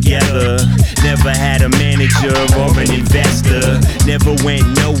money together. Never had a manager or an investor. Never went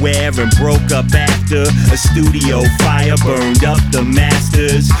nowhere and broke up after a studio fire burned up the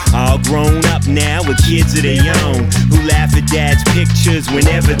masters. All grown up now with kids of their own, who laugh at dad's pictures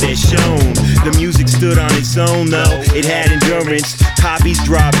whenever they're shown. The music stood on its own though, it had endurance. Copies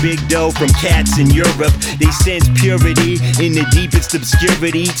draw big dough from cats in Europe. They sense purity in the deepest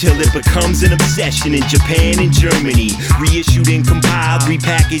obscurity till it becomes an obsession in Japan and Germany. Reissued and compiled,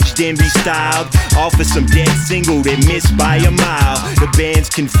 repackaged and restyled. Offer some dead single that missed by a mile. The band's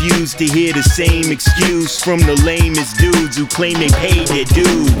confused to hear the same excuse from the lamest dudes who claim they paid their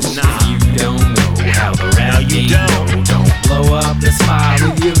dues. Nah. You don't know how the rap No, you game don't. go. Don't blow up the spot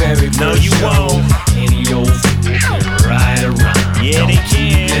with your very first No, you show. won't. Any old fool can write a rhyme. Yeah, Don't they mean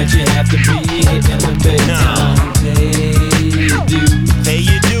can. that you have to be hitting the big No. time. Pay your dues. Pay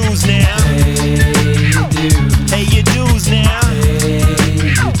your dues now. Pay your dues. Pay your dues now. Pay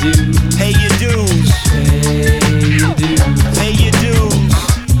your dues. Pay your dues. Pay your dues. Pay your dues.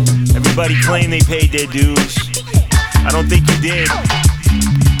 Everybody claim they paid their dues. I don't think you did.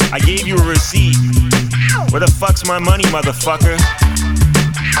 I gave you a receipt. Where the fuck's my money, motherfucker?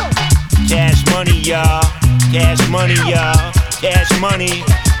 Cash money, y'all. Cash money, y'all. Cash money.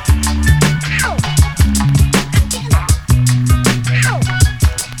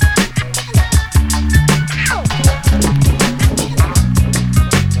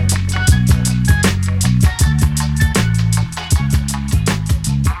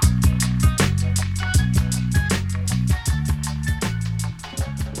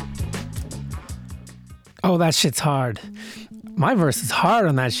 Oh, that shit's hard. My verse is hard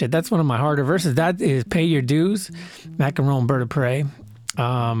on that shit. That's one of my harder verses. That is Pay Your Dues, Mac and Roll and Bird of Prey.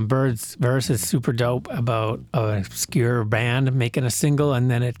 Bird's verse is super dope about an obscure band making a single and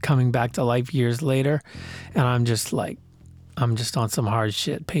then it coming back to life years later. And I'm just on some hard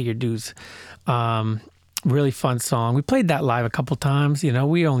shit. Pay Your Dues. Really fun song. We played that live a couple times. You know,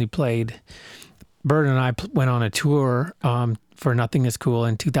 we only played... Bird and I went on a tour for Nothing Is Cool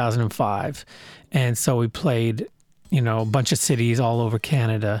in 2005. And so we played, you know, a bunch of cities all over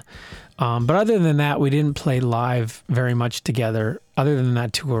Canada. But other than that, we didn't play live very much together. Other than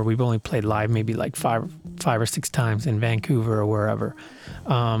that tour, we've only played live maybe like five or six times in Vancouver or wherever.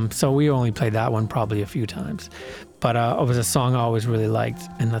 So we only played that one probably a few times. But it was a song I always really liked,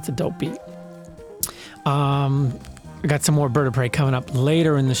 and that's a dope beat. I got some more Bird of Prey coming up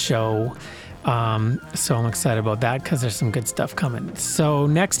later in the show. So I'm excited about that because there's some good stuff coming. So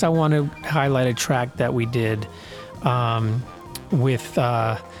next I want to highlight a track that we did with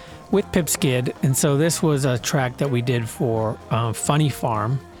Pip Skid. And so this was a track that we did for Funny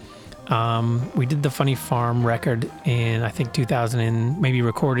Farm. We did the Funny Farm record in I think 2000 and maybe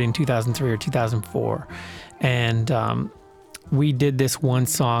recorded in 2003 or 2004. And we did this one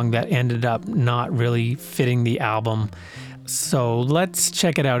song that ended up not really fitting the album. So let's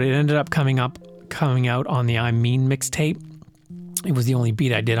check it out. It ended up coming out on the I Mean mixtape. It was the only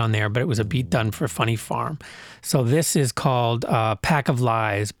beat I did on there, but it was a beat done for Funny Farm. So this is called Pack of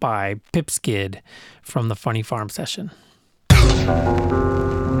Lies by Pip Skid from the Funny Farm session.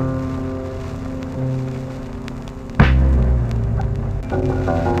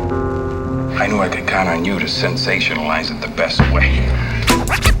 I knew I could count on you to sensationalize it the best way.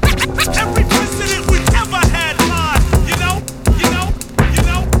 Every president we've ever had on, you know.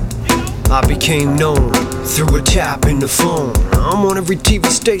 I became known through a tap in the phone. I'm on every TV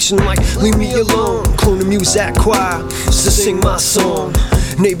station like Leave Me Alone. Clone the Muzak choir to sing my song.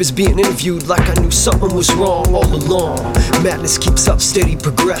 Neighbors being interviewed like I knew something was wrong all along. Madness keeps up, steady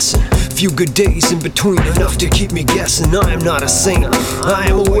progressing. Few good days in between, enough to keep me guessing. I am not a saint, I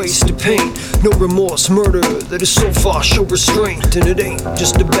am a waste of pain. No remorse, murder that is so far show restraint. And it ain't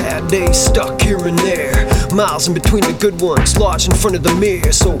just a bad day stuck here and there. Miles in between the good ones, large in front of the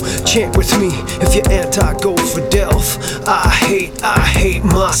mirror. So chant with me if you're anti-go for Delph. I hate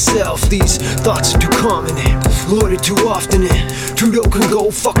myself. These thoughts are too common and loaded too often. And Trudeau can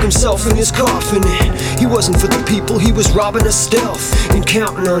go fuck himself in his coffin. And he wasn't for the people, he was robbing us stealth and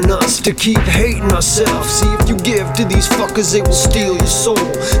counting on us to keep hating ourselves. See, if you give to these fuckers, they will steal your soul.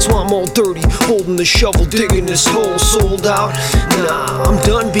 So I'm all dirty, holding the shovel, digging this hole. Sold out? Nah, I'm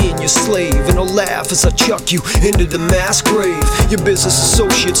done being your slave. And I'll laugh as I chuck you into the mass grave. Your business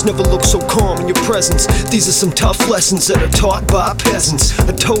associates never look so calm in your presence. These are some tough lessons that are taught by peasants.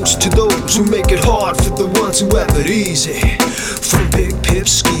 A toast to those who make it hard for the ones who have it easy. From Big Pip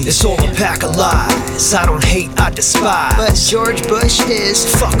Skid, it's all a pack of lies. I don't hate, I despise. But George Bush is.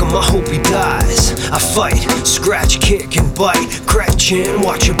 Fuck him, I hope he dies. I fight, scratch, kick, and bite. Crack chin,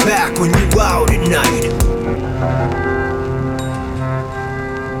 watch your back when you out at night.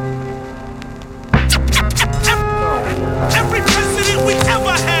 Every president we've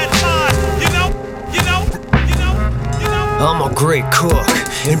ever had on, you know. I'm a great cook,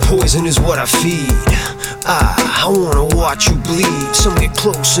 and poison is what I feed. I wanna watch you bleed. Some get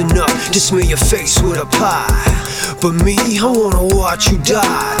close enough to smear your face with a pie. But me, I wanna watch you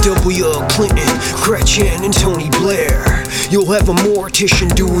die. W. Clinton, Gretchen, and Tony Blair. You'll have a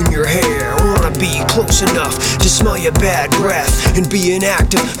mortician doing your hair. I wanna be close enough to smell your bad breath and be an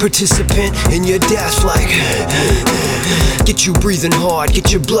active participant in your death. Like, get you breathing hard,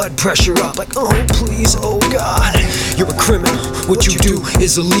 get your blood pressure up. Like, oh please, oh God. You're a criminal, what you do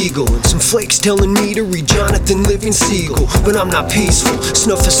is illegal. And some flakes telling me to read Jonathan Living Siegel. But I'm not peaceful,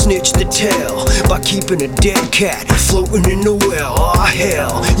 snuff a snitch to tell by keeping a dead cat floating in the well. Aw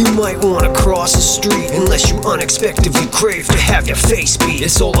hell, you might wanna cross the street unless you unexpectedly crave to have your face beat.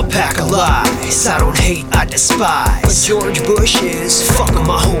 It's all a pack of lies, I don't hate, I despise. But George Bush is, fuck him,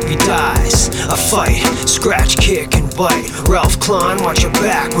 I hope he dies. I fight, scratch, kick, and bite. Ralph Klein, watch your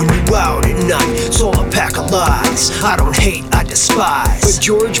back when you out at night. It's all a pack of lies. I don't hate, I despise. But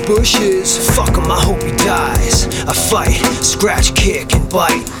George Bush is, fuck him, I hope he dies. I fight, scratch, kick, and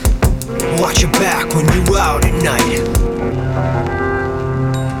bite. Watch your back when you out at night.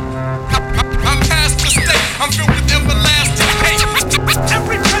 I'm past mistake, I'm filled with everlasting hate.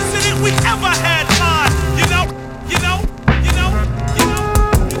 Every president we've ever had lied. You know.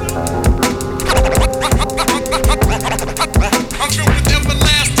 I'm filled with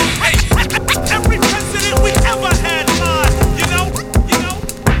everlasting hate. Every president we've ever had lied. You know.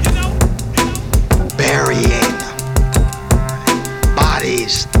 Burying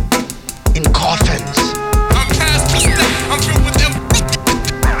bodies in coffins. I'm past mistake, I'm filled with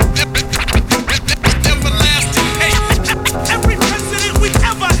everlasting hate. Every president we've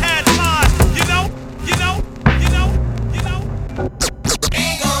ever had lied. You know.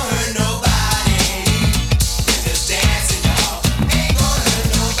 Ain't gonna hurt nobody. Just dancing, y'all. Ain't gonna hurt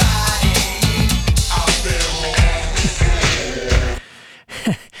nobody. Out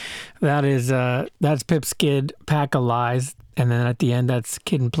there. That's Pip Skid, Pack of Lies. And then at the end, that's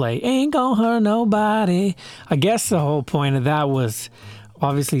Kid and Play, Ain't Gonna Hurt Nobody. I guess the whole point of that was,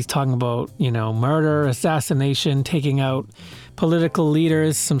 obviously he's talking about, murder, assassination, taking out political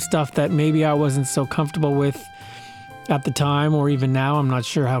leaders, some stuff that maybe I wasn't so comfortable with at the time, or even now. I'm not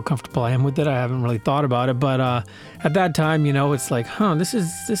sure how comfortable I am with it. I haven't really thought about it. But at that time, it's like, this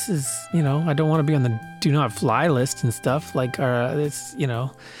is, I don't want to be on the do not fly list and stuff. Like, it's,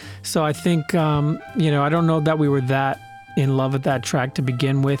 So I think, I don't know that we were that in love with that track to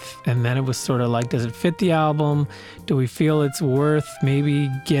begin with, and then it was sort of like, does it fit the album? Do we feel it's worth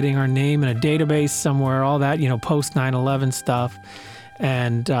maybe getting our name in a database somewhere? All that, post 9/11 stuff.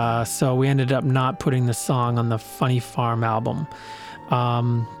 And so we ended up not putting the song on the Funny Farm album.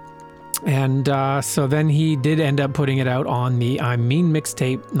 So then he did end up putting it out on the I Mean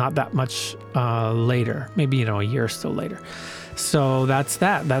mixtape not that much later, maybe a year or so later. So that's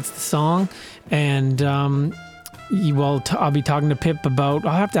the song. And I'll be talking to Pip about,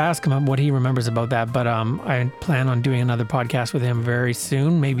 I'll have to ask him what he remembers about that, but I plan on doing another podcast with him very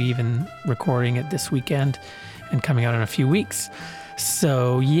soon, maybe even recording it this weekend and coming out in a few weeks.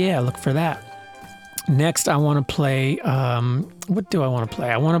 So yeah, look for that. Next, I want to play, what do I want to play?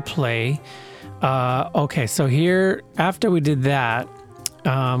 I want to play, okay, so here, after we did that,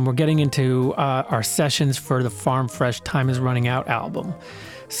 we're getting into our sessions for the Farm Fresh Time Is Running Out album.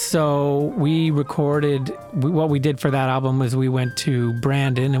 So we recorded, what we did for that album was we went to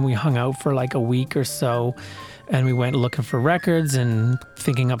Brandon and we hung out for like a week or so, and we went looking for records and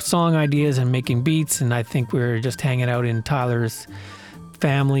thinking up song ideas and making beats. And I think we were just hanging out in Tyler's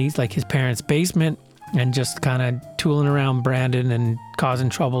family's, like his parents' basement, and just kind of tooling around Brandon and causing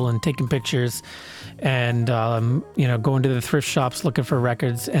trouble and taking pictures and, going to the thrift shops looking for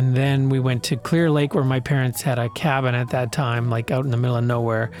records. And then we went to Clear Lake, where my parents had a cabin at that time, like out in the middle of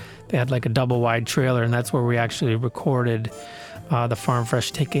nowhere. They had like a double wide trailer, and that's where we actually recorded the Farm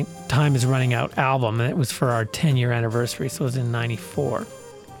Fresh Time Is Running Out album. And it was for our 10-year anniversary. So it was in 2004.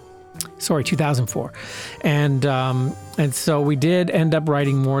 And so we did end up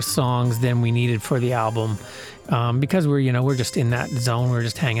writing more songs than we needed for the album, because we're just in that zone. We're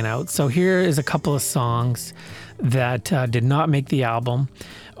just hanging out. So here is a couple of songs that did not make the album.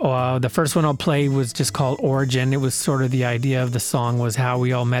 The first one I'll play was just called Origin. It was sort of the idea of the song was how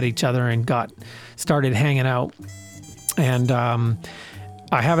we all met each other and started hanging out. And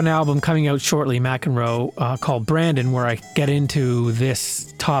I have an album coming out shortly, McEnroe, called Brandon, where I get into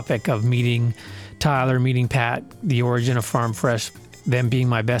this topic of meeting Tyler, meeting Pat, the origin of Farm Fresh, them being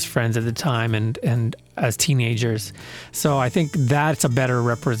my best friends at the time and as teenagers. So I think that's a better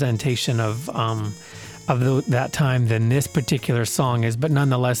representation of that time than this particular song is. But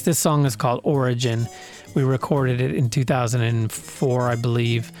nonetheless, this song is called Origin. We recorded it in 2004, I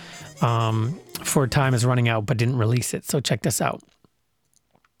believe, for Time Is Running Out, but didn't release it. So check this out.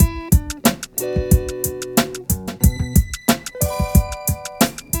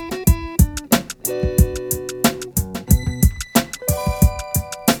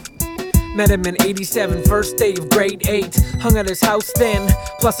 Met him in 87, first day of grade 8. Hung at his house then,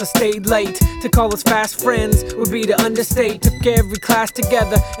 plus I stayed late. To call us fast friends would be to understate. Took every class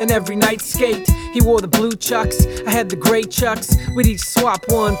together and every night skate. He wore the blue chucks, I had the gray chucks. We'd each swap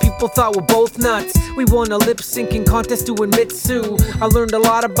one, people thought we're both nuts. We won a lip-syncing contest doing Mitsu. I learned a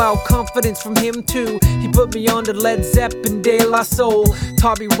lot about confidence from him too. He put me on to Led Zeppelin, De La Soul.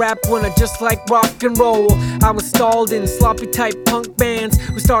 Taught me rap when I just like rock and roll. I was stalled in sloppy type punk bands.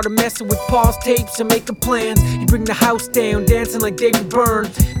 We started messing with Paul's tapes and making plans. He'd bring the house down, dancing like David Byrne.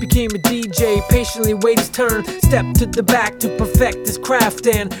 Became a DJ, DJ patiently wait his turn, step to the back to perfect his craft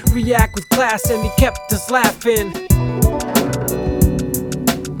and react with class, and he kept us laughing.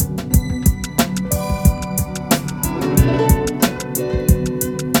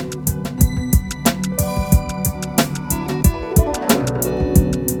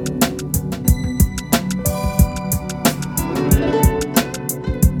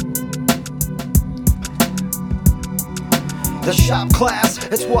 The shop class,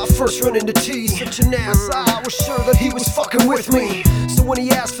 that's where I first run into T. Such an ass, I was sure that he was fucking with me. So when he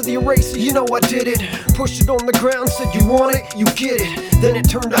asked for the eraser, you know I did it. Pushed it on the ground, said you want it, you get it. Then it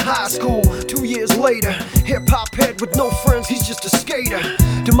turned to high school, 2 years later. Hip-hop head with no friends, he's just a skater.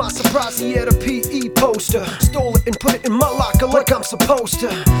 To my surprise, he had a PE poster. Stole it and put it in my locker like I'm supposed to.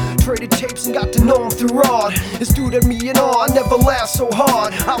 Traded tapes and got to know him through Rod. This dude had me in awe, I never laughed so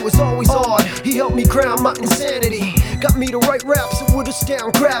hard. I was always odd, he helped me ground my insanity. Got me to write raps that would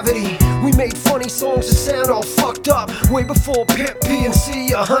astound gravity. We made funny songs that sound all fucked up. Way before Pimp,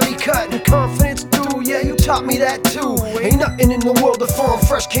 PNC, or Honeycut. And Confidence, dude, yeah, you taught me that too. Ain't nothing in the world that Farm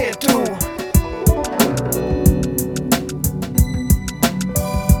Fresh can't do.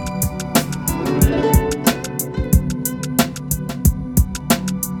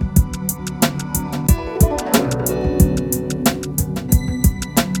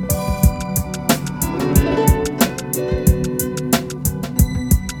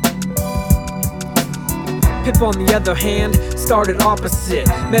 Pip, on the other hand, started opposite.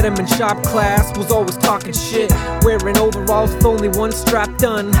 Met him in shop class, was always talking shit. Wearing overalls with only one strap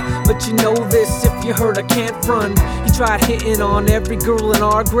done. But you know this, if you heard I can't front. He tried hitting on every girl in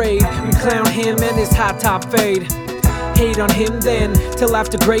our grade. We clown him and his high top fade. Hate on him then, till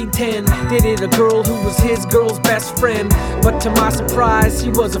after grade 10. Dated a girl who was his girl's best friend. But to my surprise, he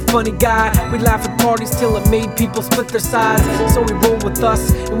was a funny guy. We'd laugh at parties till it made people split their sides. So he rolled with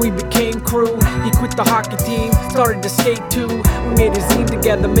us and we became crew. He quit the hockey team, started to skate too. We made a zine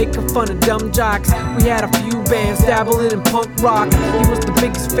together, making fun of dumb jocks. We had a few bands, dabbling in punk rock. He was the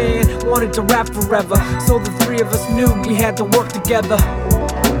biggest fan, wanted to rap forever. So the three of us knew we had to work together.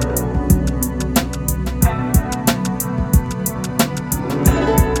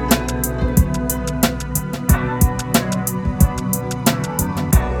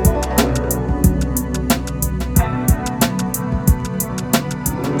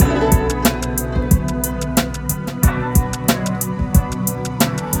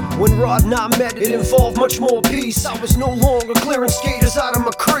 When Rod and I met, it involved much more peace. I was no longer clearing skaters out of my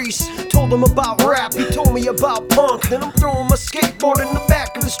crease. Told him about rap, he told me about punk. Then I'm throwing my skateboard in the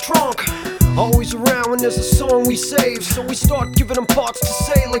back of his trunk. Always around when there's a song we save. So we start giving them parts to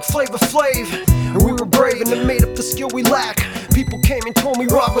say like Flavor Flav. And we were brave and it made up the skill we lack. People came and told me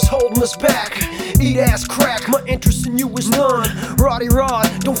Rod was holding us back. Eat ass crack, my interest in you was none. Roddy Rod,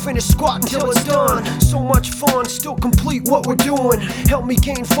 don't finish squat until it's done. So much fun, still complete what we're doing. Help me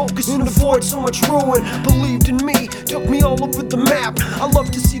gain focus and avoid so much ruin. Believed in me, took me all over the map. I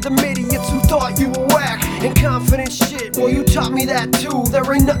love to see them idiots who thought you were whack. And confident shit, well you taught me that too.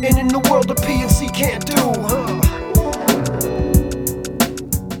 There ain't nothing in the world a PNC can't do,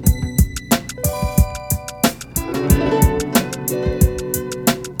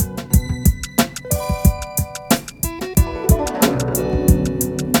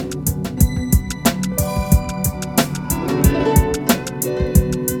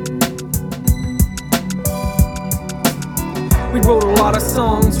 We wrote a lot of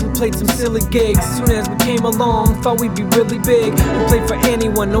songs, we played some silly gigs. Soon as we came along, thought we'd be really big. We played for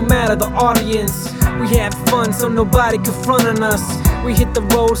anyone, no matter the audience. We had fun, so nobody could front on us. We hit the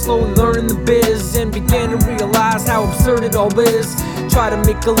road, slowly learning the biz, and began to realize how absurd it all is. Try to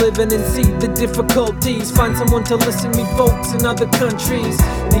make a living and see the difficulties. Find someone to listen me, folks in other countries.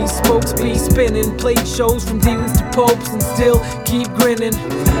 These spokes be spinning, played shows from demons to popes, and still keep grinning.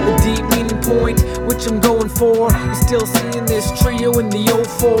 The deep meaning point, which I'm going for, is still seeing this trio in the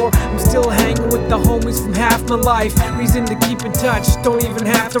 04. I'm still hanging with the homies from half my life. Reason to keep in touch, don't even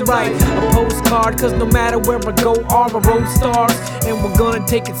have to write a postcard, cause no matter where I go, all our road stars, and we're gonna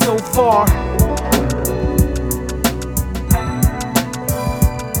take it so far.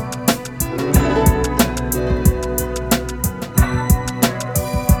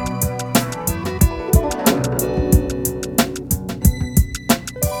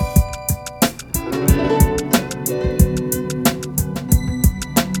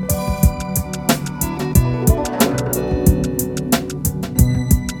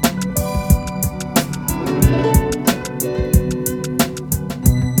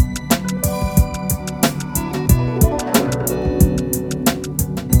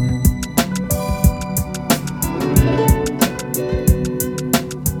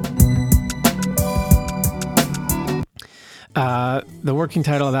 The working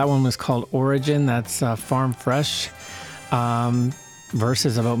title of that one was called Origin. That's Farm Fresh.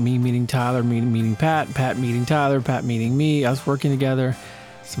 Verses about me meeting Tyler, meeting Pat, Pat meeting Tyler, Pat meeting me, us working together.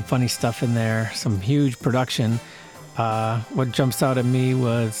 Some funny stuff in there, some huge production. What jumps out at me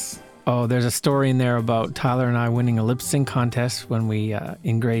was, there's a story in there about Tyler and I winning a lip sync contest when we,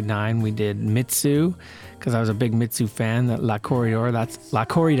 in grade 9, we did Mitsu, because I was a big Mitsu fan. That La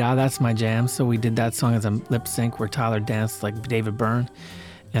Corrida, that's my jam. So we did that song as a lip sync where Tyler danced like David Byrne,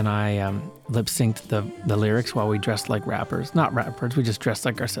 and I lip synced the lyrics while we dressed like rappers. Not rappers, we just dressed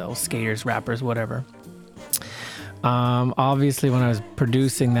like ourselves, skaters, rappers, whatever. Obviously, when I was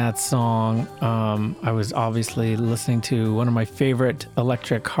producing that song, I was obviously listening to one of my favorite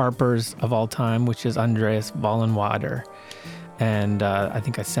electric harpers of all time, which is Andreas Vollenwader. And I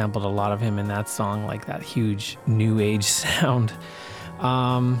think I sampled a lot of him in that song, like that huge new age sound.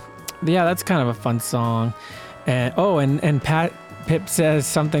 Yeah, that's kind of a fun song. And Pip says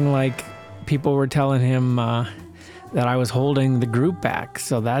something like people were telling him that I was holding the group back.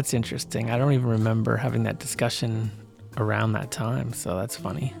 So that's interesting. I don't even remember having that discussion around that time. So that's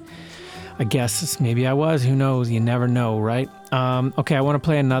funny. I guess maybe I was. Who knows? You never know, right? Okay, I want to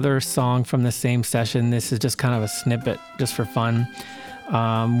play another song from the same session. This is just kind of a snippet, just for fun.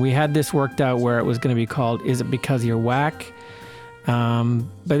 We had this worked out where it was going to be called Is It Because You're Whack? But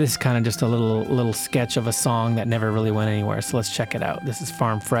this is kind of just a little sketch of a song that never really went anywhere. So let's check it out. This is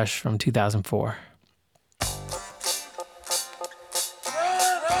Farm Fresh from 2004.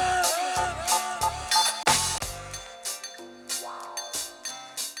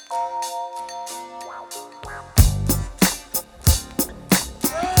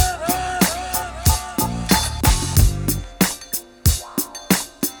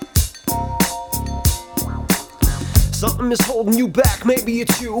 Something is holding you back, maybe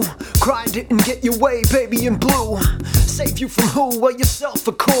it's you. Grind it and get your way, baby, in blue. Save you from who? Well, yourself,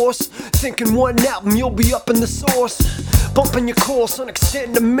 of course. Thinking one album, you'll be up in the source. Bumping your course on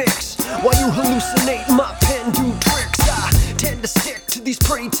extended mix. While you hallucinate, my pen do tricks. I tend to stick to these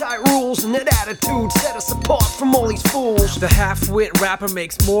pretty tight rules, and that attitude set us apart from all these fools. The half-wit rapper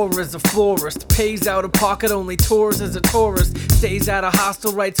makes more as a florist. Pays out of pocket, only tours as a tourist. Stays out of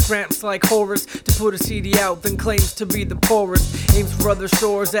hostel, writes scramps like Horace. To put a CD out, then claims to be the poorest. Aims for other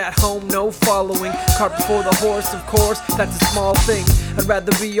shores, at home, no following. Cart before the horse, of course, that's a small thing. I'd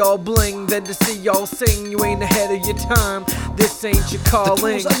rather be all bling than to see y'all sing. You ain't ahead of your time, this ain't your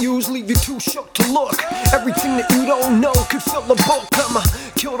calling. The tools I use leave you too shook to look. Everything that you don't know could fill a book. I'ma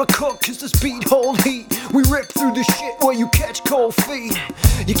kill the cook, cause this beat hold heat. We rip through the shit where you catch cold feet.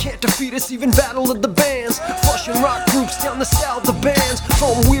 You can't defeat us, even battle of the bands. Flushing rock groups down the south, the bands.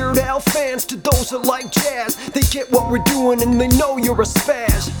 From Weird Al fans to those that like jazz. They get what we're doing and they know you're a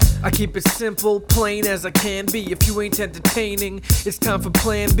spaz. I keep it simple, plain as I can be. If you ain't entertaining, it's time for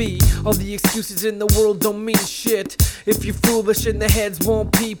plan B. All the excuses in the world don't mean shit if you're foolish and the heads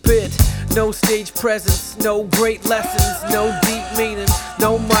won't peep it. No stage presence, no great lessons, no deep meaning,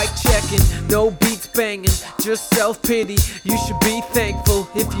 no mic checking, no beats banging, just self-pity. You should be thankful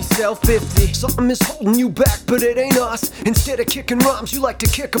if you sell 50. Something is holding you back, but it ain't us. Instead of kicking rhymes, you like to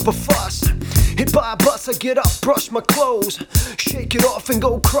kick up a fuss. Hit by a bus, I get up, brush my clothes, shake it off and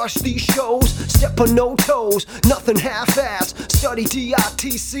go crush these shows. Step on no toes, nothing half-ass. Study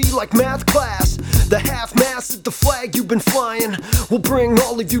DITC like math class. The half-masted, the flag you've been flying will bring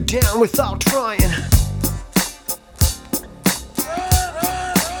all of you down without trying.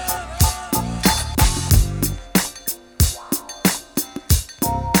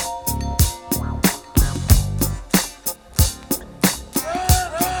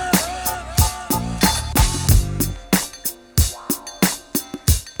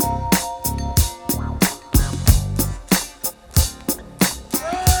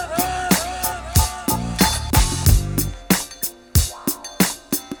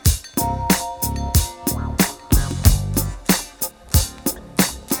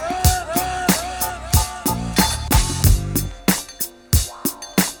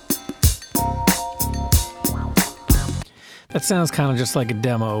 That sounds kind of just like a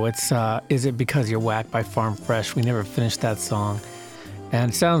demo. It's Is It Because You're Whack by Farm Fresh. We never finished that song.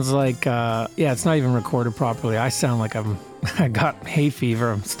 And it sounds like, it's not even recorded properly. I sound like I got hay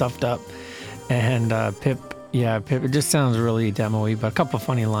fever. I'm stuffed up. And Pip, it just sounds really demo-y, but a couple of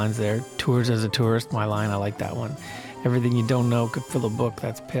funny lines there. Tours as a tourist, my line, I like that one. Everything you don't know could fill a book,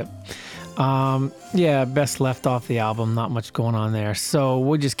 that's Pip. Best left off the album, not much going on there. So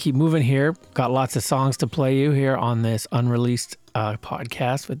we'll just keep moving here. Got lots of songs to play you here on this unreleased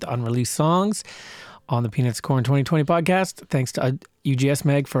podcast with the unreleased songs on the Peanuts Corn 2020 podcast. Thanks to UGS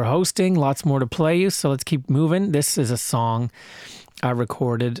Meg for hosting. Lots more to play you, so let's keep moving. This is a song I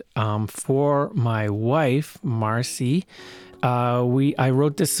recorded for my wife, Marcy. I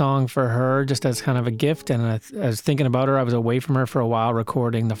wrote this song for her just as kind of a gift, and I was thinking about her. I was away from her for a while,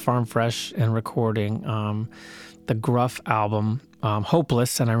 recording the Farm Fresh and recording the Gruff album,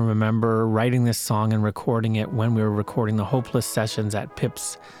 Hopeless, and I remember writing this song and recording it when we were recording the Hopeless sessions at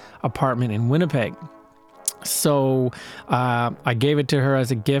Pip's apartment in Winnipeg. So I gave it to her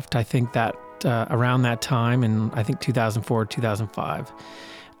as a gift, I think that around that time, in I think 2004, 2005.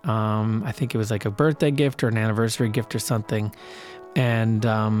 I think it was like a birthday gift or an anniversary gift or something. And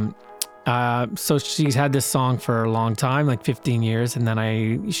so she's had this song for a long time, like 15 years. And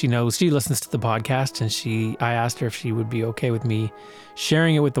then she listens to the podcast, and I asked her if she would be okay with me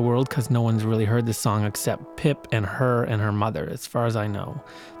sharing it with the world, because no one's really heard this song except Pip and her mother, as far as I know.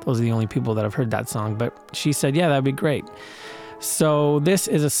 Those are the only people that have heard that song. But she said, yeah, that'd be great. So this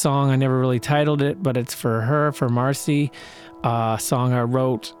is a song, I never really titled it, but it's for her, for Marcy, a song I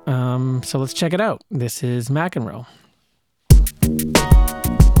wrote. So let's check it out. This is McEnroe.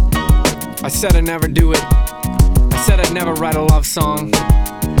 I said I'd never do it. I said I'd never write a love song.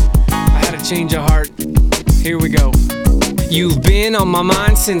 I had a change of heart. Here we go. You've been on my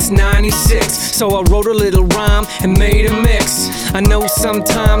mind since 96, so I wrote a little rhyme and made a mix. I know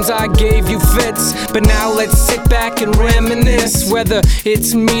sometimes I gave you fits, but now let's sit back and reminisce. Whether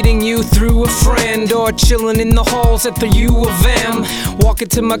it's meeting you through a friend or chilling in the halls at the U of M, walking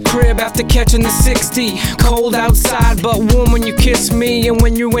to my crib after catching the 60. Cold outside but warm when you kiss me. And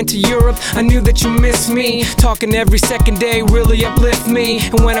when you went to Europe, I knew that you missed me. Talking every second day really uplift me.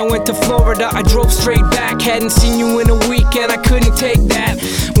 And when I went to Florida, I drove straight back. Hadn't seen you in a week and I couldn't take that.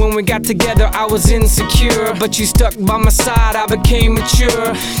 When we got together I was insecure, but you stuck by my side, I became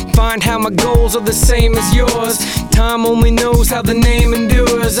mature. Find how my goals are the same as yours. Time only knows how the name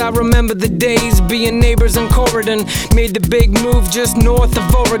endures. I remember the days being neighbors in Corridon. Made the big move just north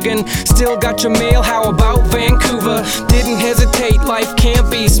of Oregon. Still got your mail, how about Vancouver? Didn't hesitate, life can't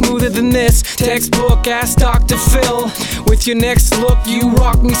be smoother than this. Textbook, ask Dr. Phil. With your next look, you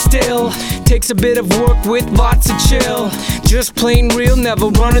rock me still. Takes a bit of work with lots of chill. Just plain real, never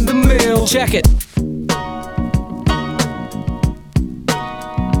running the mill. Check it.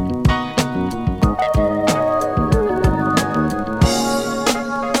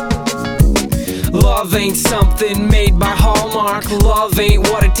 Love ain't something made by Hallmark. Love ain't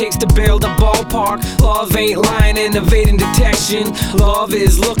what it takes to build a ballpark. Love ain't lying and evading detection. Love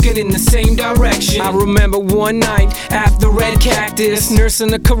is looking in the same direction. I remember one night after Red Cactus,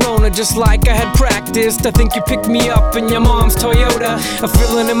 nursing a Corona just like I had practiced. I think you picked me up in your mom's Toyota. A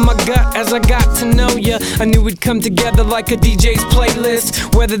feeling in my gut as I got to know ya. I knew we'd come together like a DJ's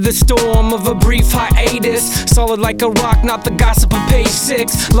playlist. Weather the storm of a brief hiatus. Solid like a rock, not the gossip of page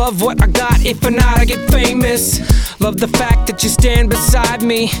 6. Love what I got, if or not I get famous. Love the fact that you stand beside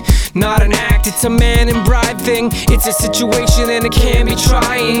me. Not an act, it's a man and bride thing. It's a situation and it can be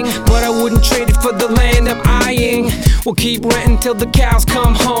trying, but I wouldn't trade it for the land I'm eyeing. We'll keep renting till the cows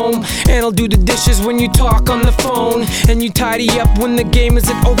come home, and I'll do the dishes when you talk on the phone, and you tidy up when the game is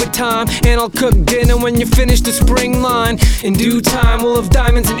at overtime, and I'll cook dinner when you finish the spring line. In due time we'll have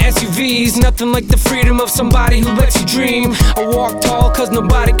diamonds and SUVs. Nothing like the freedom of somebody who lets you dream. I walk tall cause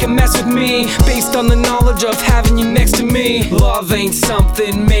nobody can mess with me, based on the knowledge of having you next to me. Love ain't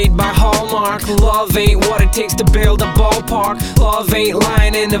something made by Hallmark. Love ain't what it takes to build a ballpark. Love ain't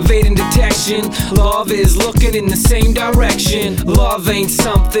lying and evading detection. Love is looking in the same direction. Love ain't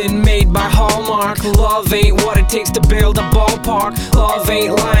something made by Hallmark. Love ain't what it takes to build a ballpark. Love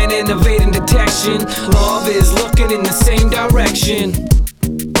ain't lying and evading detection. Love is looking in the same direction.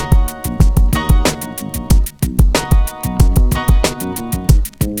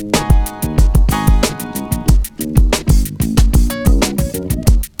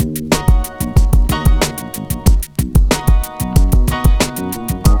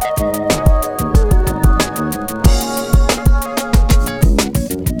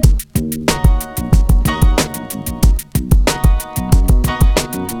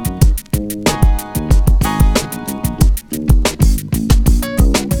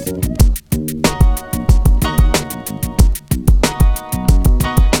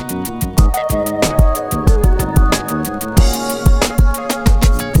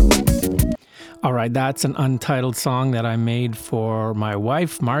 That's an untitled song that I made for my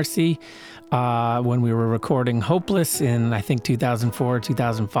wife, Marcy, when we were recording Hopeless in, I think, 2004,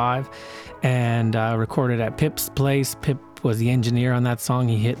 2005, and recorded at Pip's place. Pip was the engineer on that song.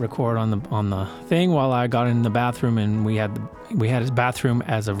 He hit record on the thing while I got in the bathroom, and we had his bathroom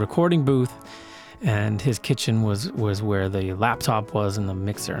as a recording booth. and his kitchen was where the laptop was and the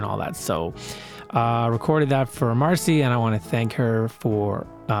mixer and all that. So recorded that for Marcy, and I want to thank her for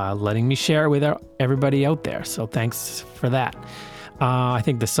letting me share it with everybody out there. So thanks for that. I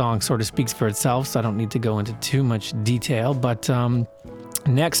think the song sort of speaks for itself, so I don't need to go into too much detail. But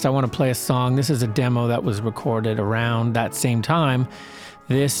next, I want to play a song. This is a demo that was recorded around that same time.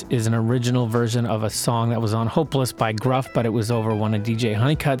 This is an original version of a song that was on Hopeless by Gruff, but it was over one of DJ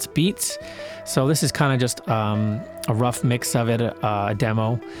Honeycutt's beats. So this is kind of just a rough mix of it, a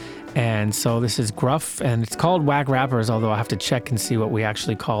demo. And so this is Gruff, and it's called Whack Rappers, although I have to check and see what we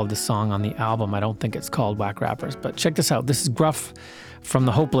actually called the song on the album. I don't think it's called Whack Rappers, but check this out. This is Gruff from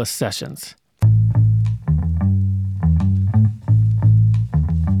the Hopeless Sessions.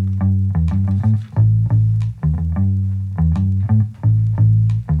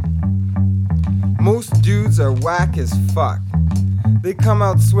 Most dudes are whack as fuck. They come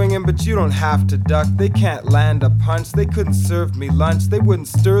out swinging, but you don't have to duck. They can't land a punch, they couldn't serve me lunch. They wouldn't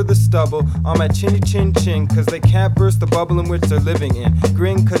stir the stubble on my chinny chin chin, cause they can't burst the bubble in which they're living in.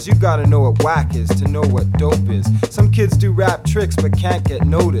 Grin, cause you gotta know what whack is to know what dope is. Some kids do rap tricks but can't get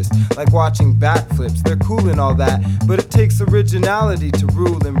noticed, like watching backflips. They're cool and all that, but it takes originality to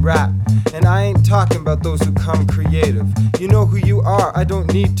rule in rap. And I ain't talking about those who come creative. You know who you are, I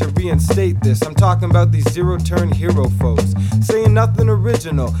don't need to reinstate this. I'm talking about these zero-turn hero folks, saying nothing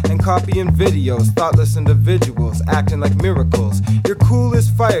original and copying videos. Thoughtless individuals acting like miracles. You're cool as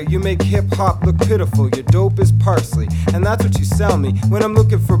fire, you make hip-hop look pitiful. You're dope as parsley, and that's what you sell me. When I'm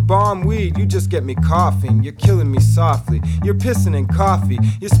looking for bomb weed, you just get me coughing. You're killing me softly, you're pissing in coffee.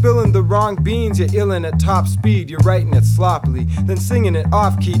 You're spilling the wrong beans, you're illin' at top speed. You're writing it sloppily, then singing it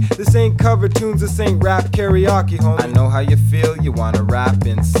off-key. This ain't cover tunes, this ain't rap karaoke, homie. I know how you feel, you wanna rap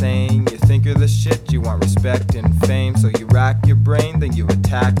insane. You think you're the shit, you want respect and fame. So you rack your brain, then you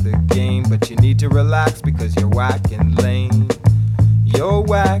attack the game. But you need to relax because you're whack and lame. You're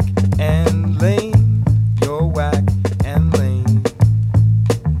whack and lame. You're whack and lame.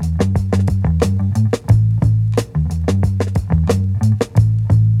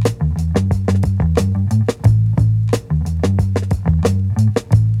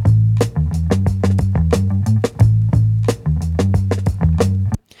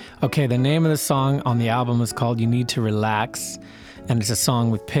 Okay, the name of the song on the album is called You Need to Relax, and it's a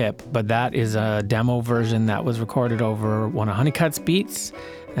song with Pip, but that is a demo version that was recorded over one of Honeycutt's beats,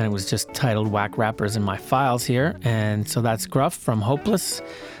 and it was just titled Whack Rappers in my files here. And so that's Gruff from Hopeless.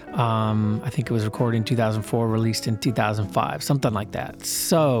 I think it was recorded in 2004, released in 2005, something like that.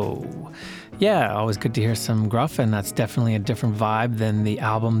 So yeah, always good to hear some Gruff, and that's definitely a different vibe than the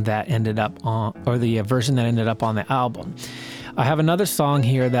album that ended up on, or the version that ended up on the album. I have another song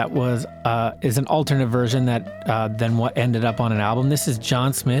here that is an alternate version than what ended up on an album. This is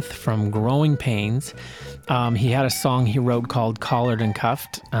John Smith from Growing Pains. He had a song he wrote called Collared and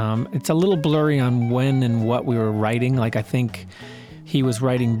Cuffed. It's a little blurry on when and what we were writing. Like, I think he was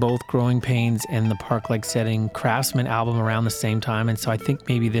writing both Growing Pains and the Park-like Setting Craftsman album around the same time. And so I think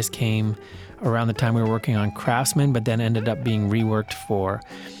maybe this came around the time we were working on Craftsman, but then ended up being reworked for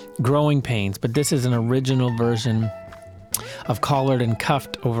Growing Pains. But this is an original version of Collared and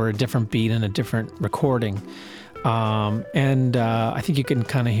Cuffed over a different beat and a different recording. I think you can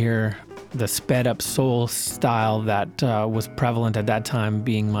kind of hear the sped up soul style that was prevalent at that time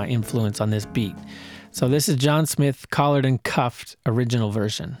being my influence on this beat. So this is John Smith, Collared and Cuffed, original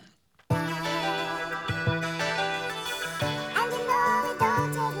version.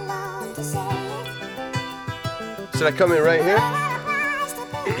 Should I come in right here?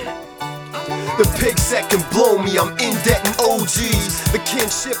 The pig set can blow me, I'm in debt and OGs. The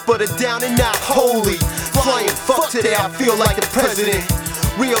kinship, but are down and not holy. Flying fuck today, I feel like the president.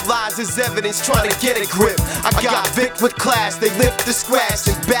 Realizes evidence, trying to get a grip. I got Vic with class, they lift the scratch.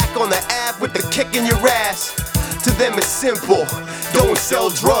 And back on the ab with the kick in your ass. To them it's simple, don't sell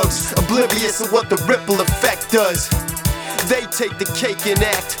drugs. Oblivious of what the ripple effect does. They take the cake and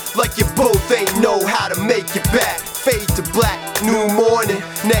act like you both ain't know how to make it back. Fade to black, new morning,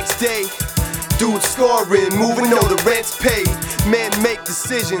 next day. Dudes scoring, moving, know the rent's paid. Men make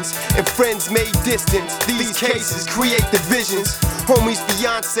decisions, and friends made distance. These cases create divisions. Homie's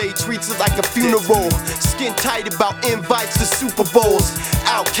fiance treats it like a funeral. Skin tight about invites to Super Bowls.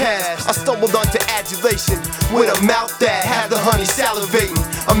 Outcast, I stumbled onto adulation with a mouth that had the honey salivating.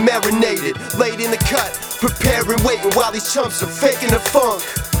 I'm marinated, laid in the cut, preparing, waiting while these chumps are faking the funk.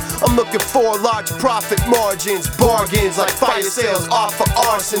 I'm looking for large profit margins, bargains like fire sales off for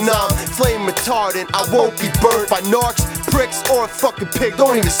arson. I'm flame retardant, I won't be burnt by narcs. bricks or a fucking pig.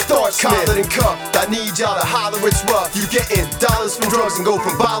 Don't even start, collared and cuffed. I need y'all to holler, it's rough. You getting dollars from drugs and go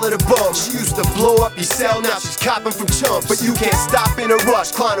from baller to bum. She used to blow up your cell, now she's copping from chumps. But you can't stop in a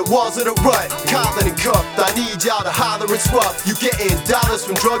rush, climb the walls of the rut. Collared and cuffed, I need y'all to holler, it's rough. You getting dollars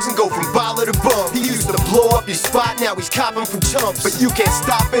from drugs and go from baller to bum. He used to blow up your spot, now he's copping from chumps. But you can't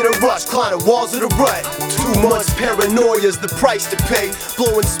stop in a rush, climb the walls of the rut. 2 months paranoia's the price to pay.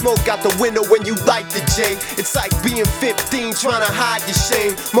 Blowing smoke out the window when you light the J. It's like being 15 trying to hide your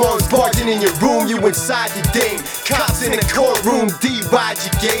shame. Mom's barging in your room, you inside your dame. Cops in the courtroom, divide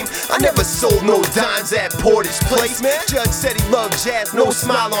your game. I never sold no dimes at Portage Place. Judge said he loved jazz, no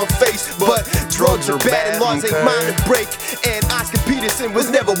smile on face. But drugs are bad and laws ain't mine to break. And Oscar Peterson was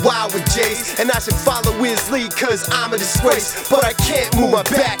never wild with J's. And I should follow his lead cause I'm a disgrace. But I can't move my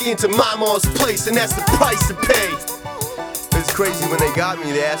back into my mom's place, and that's the price to pay. It's crazy, when they got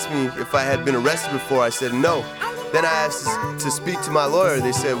me, they asked me if I had been arrested before. I said no. Then I asked to speak to my lawyer.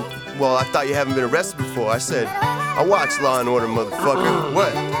 They said, well, I thought you haven't been arrested before. I said, I watch Law and Order, motherfucker.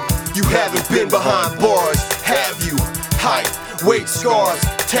 What? You haven't been behind bars, have you? Height, weight, scars,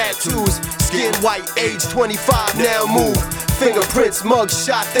 tattoos, skin white, age 25, now move. Fingerprints, mug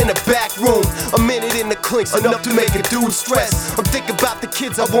shot in the back room. A minute in the clinks, enough to make a dude stress. I'm thinking about the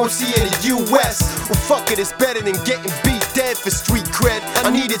kids I won't see in the US. Well, fuck it, it's better than getting beat dead for street cred.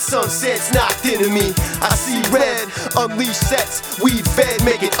 I needed some sense knocked into me. I see red, unleashed sets, weed fed,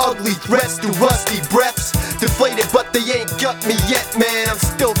 making ugly threats through rusty breaths. Deflated, but they ain't got me yet, man. I'm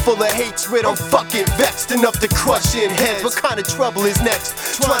still full of hatred, I'm fucking vexed enough to crush in heads. What kind of trouble is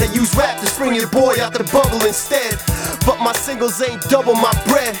next? Trying to use rap to spring your boy out the bubble instead. But my singles ain't double my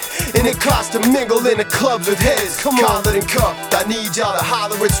bread, and it costs to mingle in the clubs with heads. Come on, collared and cuffed, I need y'all to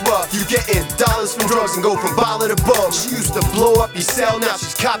holler, it's rough. You getting dollars from drugs and go from baller to bum. She used to blow up your cell, now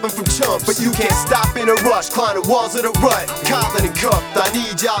she's copping from chumps. But you can't stop in a rush, climb the walls of the rut. Collared and cuffed, I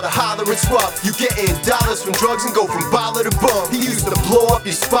need y'all to holler, it's rough. You getting dollars from drugs and go from baller to bum. He used to blow up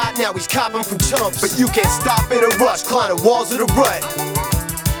your spot, now he's copping from chumps. But you can't stop in a rush, climb the walls of the rut.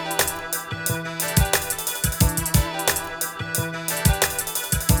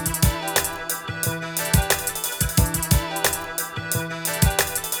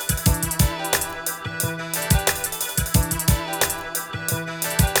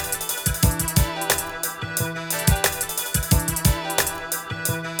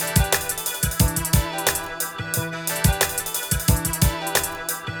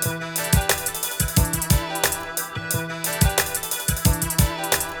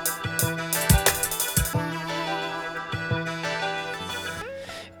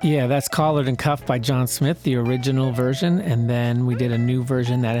 Yeah, that's Collared and Cuffed by John Smith, the original version. And then we did a new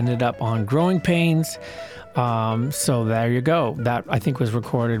version that ended up on Growing Pains. So there you go. That, I think, was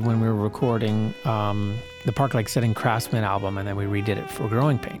recorded when we were recording the Park Lake Setting Craftsman album, and then we redid it for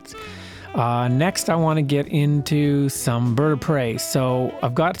Growing Pains. Next, I want to get into some Bird of Prey. So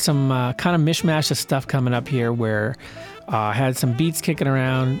I've got some kind of mishmash of stuff coming up here where I had some beats kicking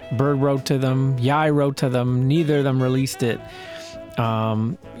around. Bird wrote to them. Yai wrote to them. Neither of them released it.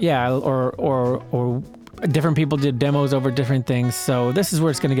 Or different people did demos over different things. So this is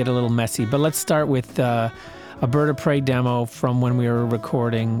where it's going to get a little messy. But let's start with a Bird of Prey demo from when we were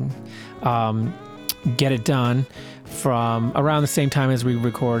recording Get It Done, from around the same time as we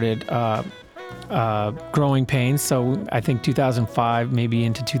recorded Growing Pains. So I think 2005, maybe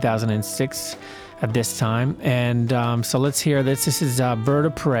into 2006 at this time. And so let's hear this. This is Bird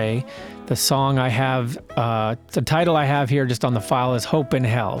of Prey. The song I have, the title I have here just on the file is Hope in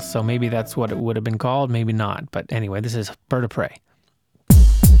Hell. So maybe that's what it would have been called, maybe not. But anyway, this is Bird of Prey.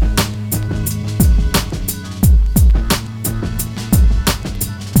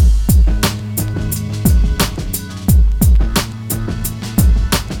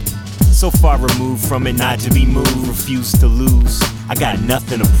 So far removed from it not to be moved, refuse to lose, I got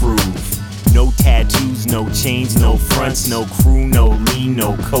nothing to prove. No tattoos, no chains, no fronts, no crew, no lean,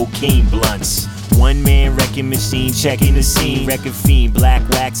 no cocaine blunts. One man wrecking machine, checking the scene, wrecking fiend, black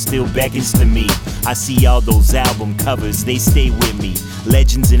wax still beckons to me. I see all those album covers, they stay with me.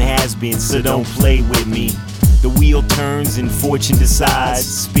 Legends and has-beens, so don't play with me. The wheel turns and fortune decides.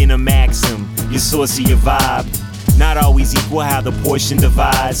 Spin a maxim, your source of your vibe. Not always equal how the portion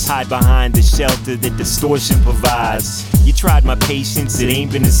divides. Hide behind the shelter that distortion provides. You tried my patience, it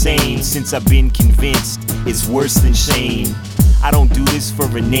ain't been the same since I've been convinced it's worse than shame. I don't do this for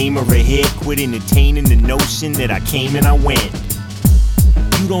a name or a hit. Quit entertaining the notion that I came and I went.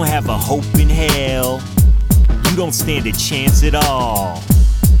 You don't have a hope in hell. You don't stand a chance at all.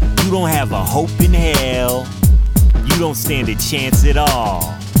 You don't have a hope in hell. You don't stand a chance at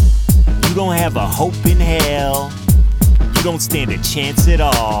all. You don't have a hope in hell. You don't stand a chance at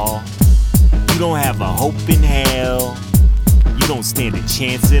all. You don't have a hope in hell. You don't stand a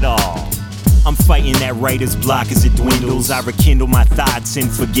chance at all. I'm fighting that writer's block as it dwindles. I rekindle my thoughts and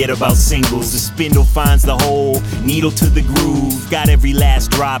forget about singles. The spindle finds the hole, needle to the groove. Got every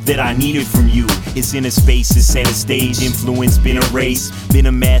last drop that I needed from you. It's inner spaces, center stage, influence been erased. Been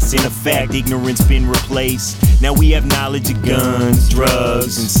a mess, in effect, ignorance been replaced. Now we have knowledge of guns,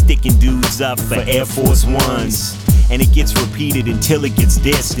 drugs, and sticking dudes up for Air Force Ones. And it gets repeated until it gets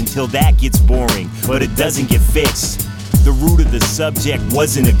dissed, until that gets boring, but it doesn't get fixed. The root of the subject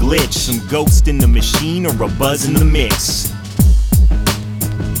wasn't a glitch, some ghost in the machine or a buzz in the mix.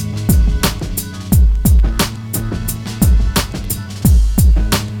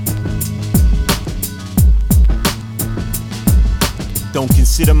 Don't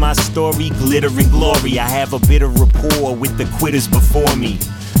consider my story glitter and glory. I have a bitter rapport with the quitters before me.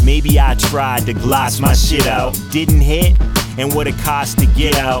 Maybe I tried to gloss my shit out, didn't hit, and what it cost to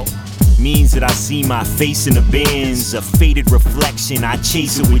get out means that I see my face in the bins, a faded reflection, I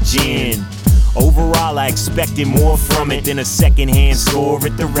chase it with gin. Overall, I expected more from it than a secondhand score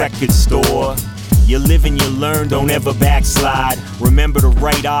at the record store. You live and you learn, don't ever backslide. Remember to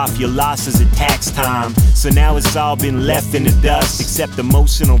write off your losses at tax time. So now it's all been left in the dust, except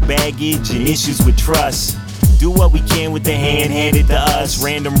emotional baggage and issues with trust. Do what we can with the hand handed to us.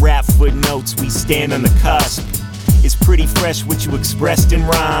 Random rap footnotes, we stand on the cusp. It's pretty fresh what you expressed in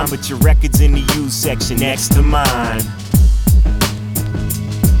rhyme, but your record's in the used section next to mine.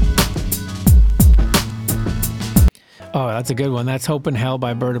 Oh, that's a good one. That's Hope in Hell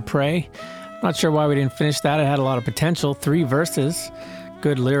by Bird of Prey. Not sure why we didn't finish that. It had a lot of potential. 3 verses,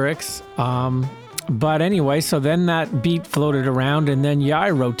 good lyrics. But anyway, so then that beat floated around, and then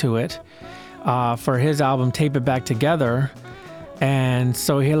Yai wrote to it for his album Tape It Back Together. And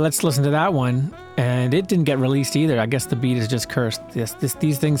so here, let's listen to that one. And it didn't get released either. I guess the beat is just cursed.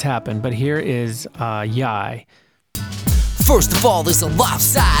 These things happen. But here is Yai. First of all, there's a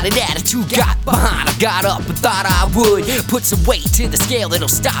lopsided attitude got behind. I got up and thought I would put some weight to the scale that'll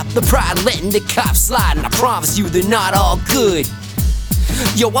stop the pride letting the cops slide. And I promise you they're not all good.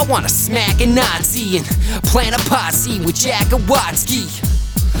 Yo, I wanna smack a Nazi and plant a posse with Jack Awatsky.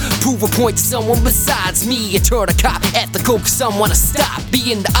 Prove a point to someone besides me and turn a cop ethical cause someone to stop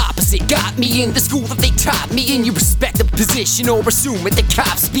being the opposite. Got me in the school that they taught me and you respect the position or assume it the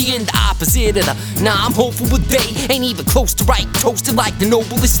cops being the opposite of the. Nah, I'm hopeful but they ain't even close to right. Toasted like the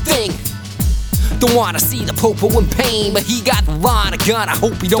noblest thing. Don't wanna see the popo in pain, but he got the line of gun. I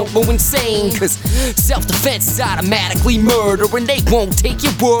hope he don't go insane, cause self-defense is automatically murder, and they won't take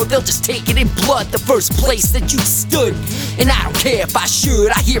your word, they'll just take it in blood. The first place that you stood, and I don't care if I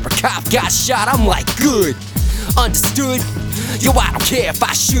should. I hear a cop got shot, I'm like, good. Understood? Yo, I don't care if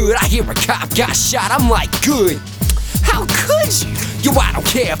I should. I hear a cop got shot, I'm like, good. How could you? Yo, I don't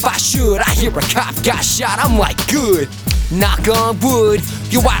care if I should. I hear a cop got shot, I'm like, good. Knock on wood.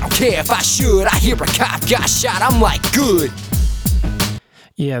 Yo, I don't care if I should. I hear a cop got shot, I'm like, good.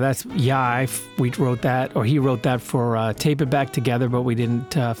 Yeah, that's Yai. We wrote that, or he wrote that for Tape It Back Together, but we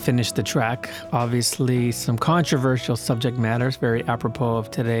didn't finish the track. Obviously, some controversial subject matters, very apropos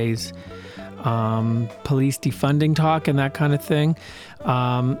of today's police defunding talk and that kind of thing.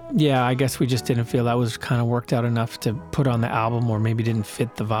 Yeah, I guess we just didn't feel that was kind of worked out enough to put on the album, or maybe didn't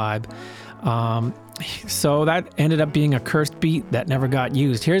fit the vibe. So that ended up being a cursed beat that never got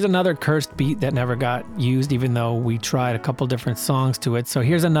used. Here's another cursed beat that never got used, even though we tried a couple different songs to it. So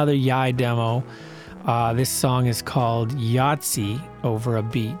here's another Yai demo. This song is called Yahtzee Over a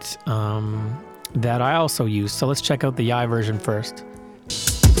Beat that I also used. So let's check out the Yai version first.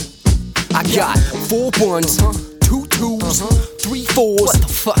 I got 4 ones, 2 twos, 3 fours. What the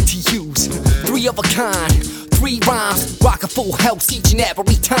fuck to use? 3 of a kind, 3 rhymes, rock a full house each and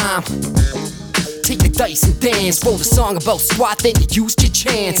every time. Take the dice and dance, wrote a song about SWAT, then you used your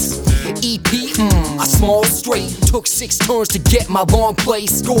chance. EP, I small straight, took 6 turns to get my long play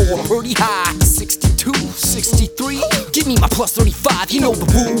score pretty high. 62, 63, give me my plus 35, you know the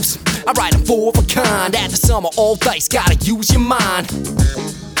rules. I write them 4 of a kind, at the sum of all dice, gotta use your mind.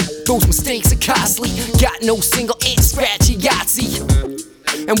 Those mistakes are costly, got no single inch scratch a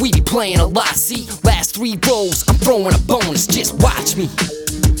Yahtzee. And we be playing a lot, see, last 3 rows, I'm throwing a bonus, just watch me.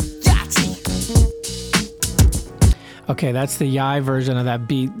 Yahtzee. Okay, that's the Yai version of that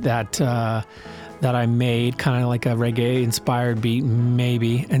beat that I made, kind of like a reggae-inspired beat,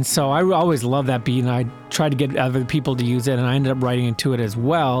 maybe. And so I always loved that beat, and I tried to get other people to use it, and I ended up writing into it as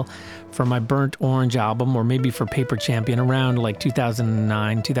well for my Burnt Orange album, or maybe for Paper Champion around like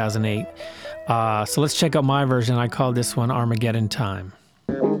 2009, 2008. So let's check out my version. I called this one Armageddon Time.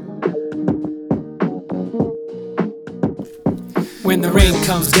 When the rain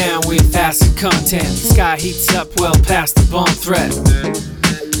comes down with acid content, the sky heats up well past the bomb threat.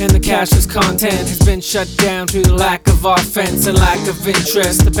 And the cashless content has been shut down due to lack of offense and lack of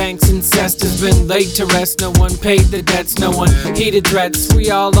interest. The bank's incest has been laid to rest. No one paid the debts, no one heeded threats. We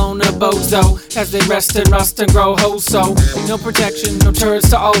all own a bozo as they rest and rust and grow wholesome. No protection, no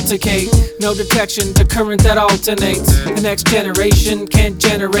turrets to altercate, no detection to current that alternates. The next generation can't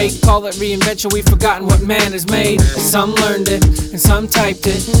generate. Call it reinvention, we've forgotten what man has made. Some learned it and some typed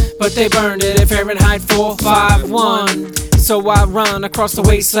it, but they burned it at Fahrenheit 451. So I run across the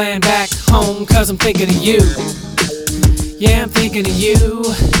wasteland back home, cause I'm thinking of you. Yeah, I'm thinking of you.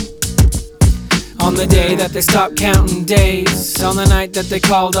 On the day that they stopped counting days, on the night that they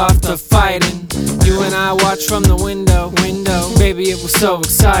called off the fighting, you and I watched from the window. Baby, it was so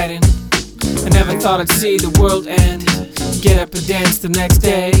exciting. I never thought I'd see the world end, get up and dance the next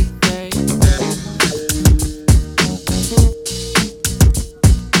day.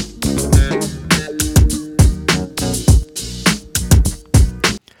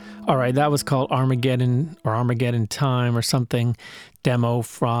 All right, that was called Armageddon or Armageddon Time or something, demo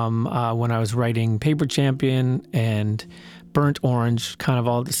from when I was writing Paper Champion and Burnt Orange, kind of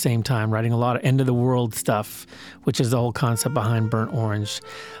all at the same time, writing a lot of end-of-the-world stuff, which is the whole concept behind Burnt Orange.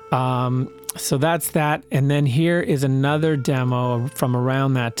 So that's that. And then here is another demo from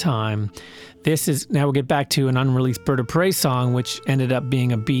around that time. This is, now we'll get back to an unreleased Bird of Prey song, which ended up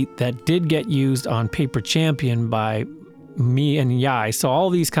being a beat that did get used on Paper Champion by me and Yai. So all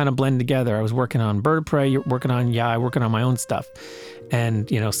these kind of blend together. I was working on Bird of Prey, working on Yai, working on my own stuff.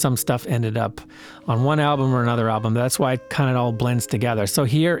 And, you know, some stuff ended up on one album or another album. That's why it kind of all blends together. So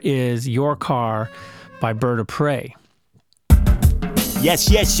here is Your Car by Bird of Prey.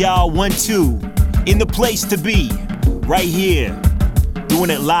 Yes, y'all, 1, 2. In the place to be, right here.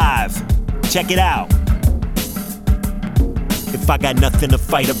 Doing it live. Check it out. If I got nothing to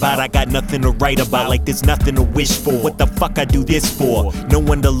fight about, I got nothing to write about. Like there's nothing to wish for. What the fuck I do this for? No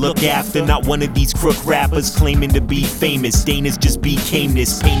one to look after, not one of these crook rappers claiming to be famous. Stainers just became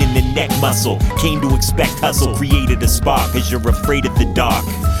this pain in the neck muscle. Came to expect hustle, created a spark, cause you're afraid of the dark.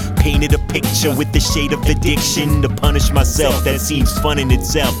 Painted a picture with the shade of addiction to punish myself. That seems fun in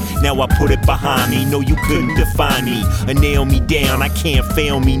itself. Now I put it behind me. No, you couldn't define me or nail me down. I can't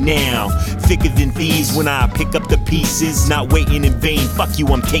fail me now. Thicker than thieves when I pick up the pieces. Not waiting in vain. Fuck you,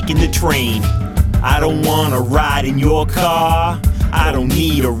 I'm taking the train. I don't wanna ride in your car. I don't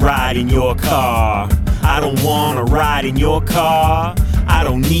need a ride in your car. I don't wanna ride in your car. I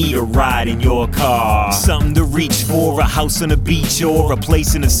don't need a ride in your car. Something to reach for, a house on a beach or a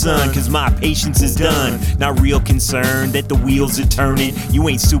place in the sun, cause my patience is done. Not real concerned that the wheels are turning. You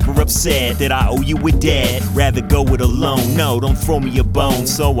ain't super upset that I owe you a debt. Rather go it alone, no, don't throw me a bone.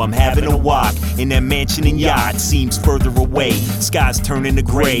 So I'm having a walk in that mansion and yacht. Seems further away, sky's turning to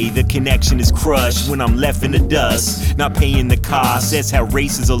gray. The connection is crushed when I'm left in the dust. Not paying the cost, that's how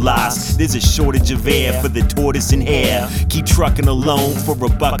races are lost. There's a shortage of air for the tortoise and hare. Keep trucking alone for a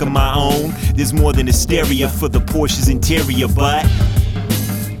buck of my own. There's more than hysteria for the Porsche's interior, but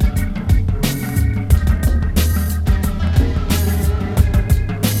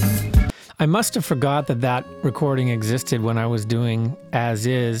I must have forgot that recording existed when I was doing As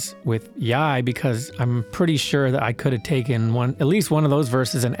Is with Yai, because I'm pretty sure that I could have taken at least one of those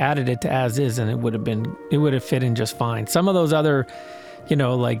verses and added it to As Is, and it would have fit in just fine. Some of those other, you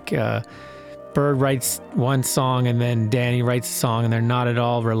know, like Bird writes one song and then Danny writes a song and they're not at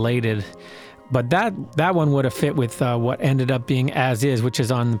all related. But that one would have fit with what ended up being As Is, which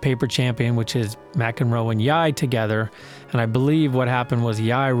is on the Paper Champion, which is McEnroe and Yai together. And I believe what happened was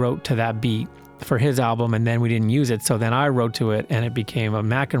Yai wrote to that beat for his album and then we didn't use it. So then I wrote to it and it became a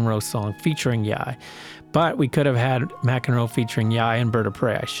McEnroe song featuring Yai. But we could have had McEnroe featuring Yai and Bird of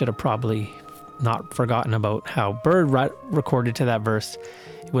Prey. I should have probably not forgotten about how Bird recorded to that verse.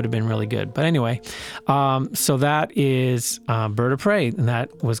 It would have been really good. But anyway, so that is Bird of Prey, and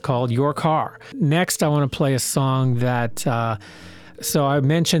that was called Your Car. Next, I want to play a song that, so I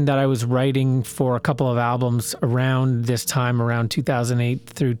mentioned that I was writing for a couple of albums around this time, around 2008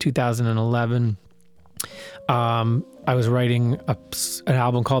 through 2011. I was writing an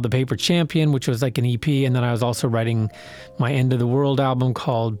album called The Paper Champion, which was like an EP, and then I was also writing my End of the World album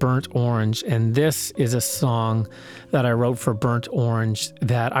called Burnt Orange, and this is a song that I wrote for Burnt Orange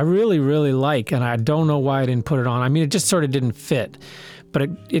that I really, really like, and I don't know why I didn't put it on. I mean, it just sort of didn't fit, but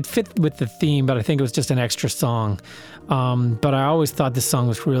it fit with the theme, but I think it was just an extra song. But I always thought this song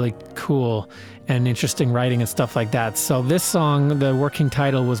was really cool and interesting writing and stuff like that. So this song, the working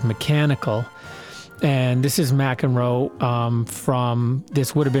title was Mechanical. And this is McEnroe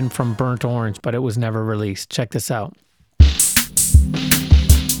this would have been from Burnt Orange, but it was never released. Check this out.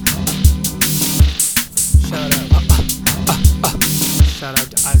 Shout out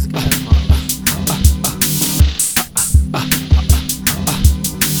to Isaac Asimov.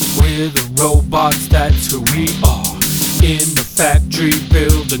 We're the robots, that's who we are. In the factory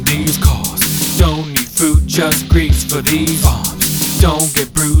building these cars. Don't need food, just grease for these arms. Don't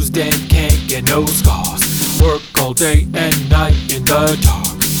get bruised and can't get no scars. Work all day and night in the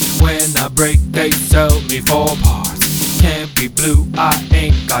dark. When I break, they sell me for parts. Can't be blue, I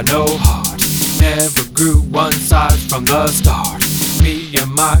ain't got no heart. Never grew one size from the start. Me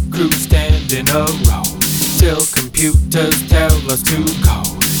and my crew stand in a row till computers tell us to go.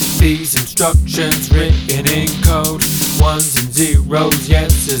 These instructions written in code, ones and zeros,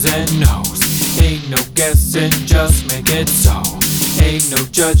 yeses and nos. Ain't no guessing, just make it so. Ain't no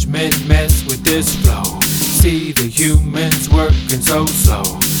judgment, mess with this flow. See the humans working so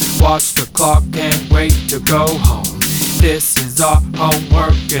slow. Watch the clock, can't wait to go home. This is our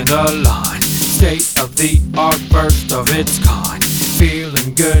homework in the line. State of the art, first of its kind.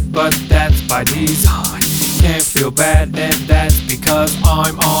 Feeling good, but that's by design. Can't feel bad, and that's because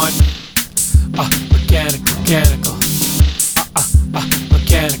I'm on mechanical. Mechanical.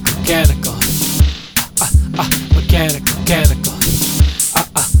 Mechanical. Mechanical.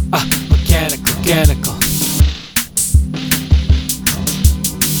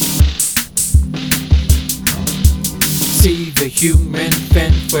 See the human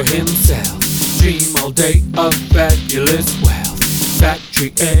fend for himself. Dream all day of fabulous wealth.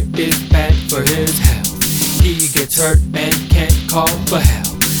 Factory air is bad for his health. He gets hurt and can't call for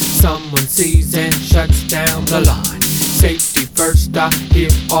help. Someone sees and shuts down the line. Safety first, I hear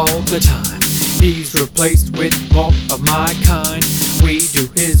all the time. He's replaced with more of my kind. We do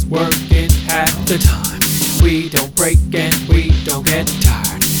his work in half the time. We don't break and we don't get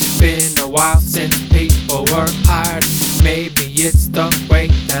tired. Been a while since people were hired. Maybe it's the way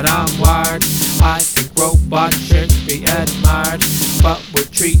that I'm wired. I think robots should be admired, but we're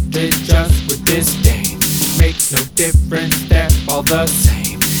treated just with disdain. Makes no difference, they're all the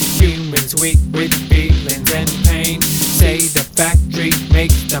same. Humans weak with feelings and pain. Say the factory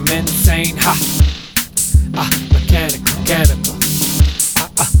makes them insane. Ha! Mechanical. Mechanical.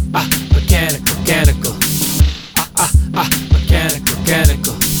 Mechanical. Mechanical.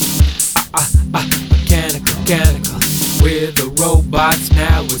 Mechanical. Mechanical. We're the robots,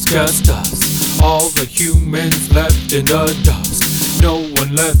 now it's just us. All the humans left in the dust. No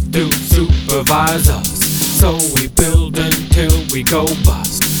one left to supervise us. So we build until we go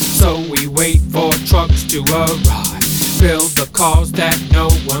bust. So we wait for trucks to arrive. Build the cars that no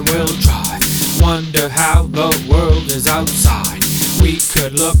one will drive. Wonder how the world is outside. We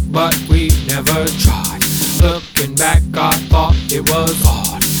could look, but we never tried. Looking back, I thought it was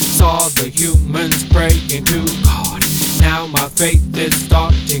odd. Saw the humans praying to God. Now my faith is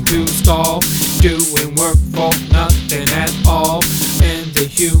starting to stall. Doing work for nothing at all. And the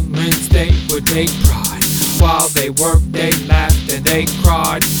humans, they would take pride. While they worked, they laughed and they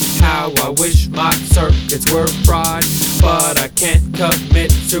cried. How I wish my circuits were fried. But I can't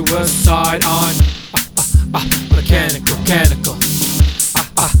commit suicide on mechanical. Mechanical.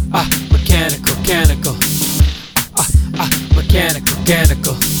 Mechanical. Mechanical.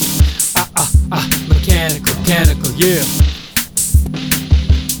 Mechanical. Mechanical. Yeah.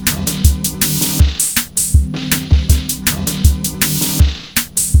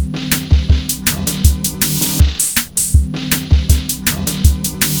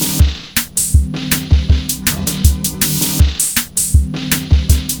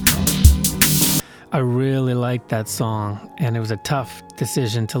 I really liked that song, and it was a tough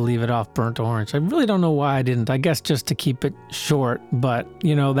decision to leave it off Burnt Orange. I really don't know why I didn't. I guess just to keep it short, but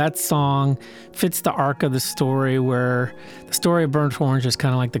you know, that song fits the arc of the story, where the story of Burnt Orange is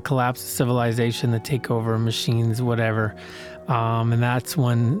kind of like the collapse of civilization, the takeover of machines, whatever. And that's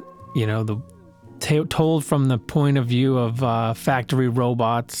when, you know, told from the point of view of factory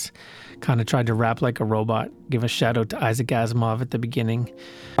robots, kind of tried to rap like a robot. Give a shout out to Isaac Asimov at the beginning.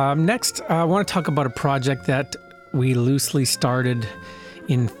 Next, I want to talk about a project that we loosely started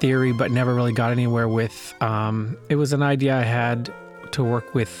in theory, but never really got anywhere with. It was an idea I had to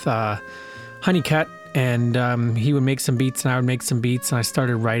work with Honeycutt, and he would make some beats and I would make some beats, and I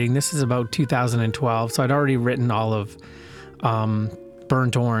started writing. This is about 2012, so I'd already written all of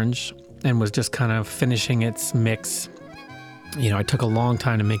Burnt Orange and was just kind of finishing its mix. You know, it took a long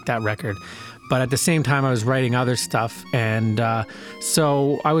time to make that record, but at the same time I was writing other stuff, and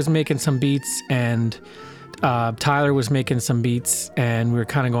so I was making some beats, and Tyler was making some beats, and we were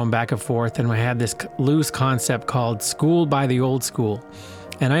kind of going back and forth, and we had this loose concept called Schooled by the Old School.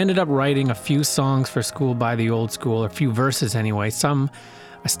 And I ended up writing a few songs for School by the Old School, a few verses anyway. Some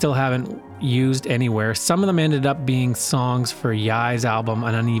I still haven't used anywhere. Some of them ended up being songs for Yai's album,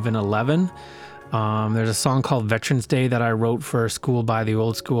 An Uneven 11. There's a song called Veterans Day that I wrote for School by the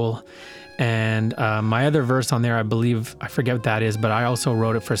Old School. And my other verse on there, I believe, I forget what that is, but I also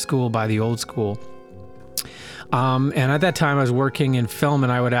wrote it for School by the Old School. And at that time I was working in film,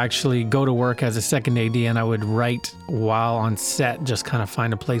 and I would actually go to work as a second AD, and I would write while on set, just kind of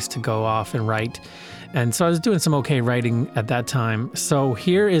find a place to go off and write. And so I was doing some okay writing at that time. So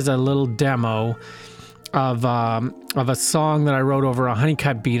here is a little demo of a song that I wrote over a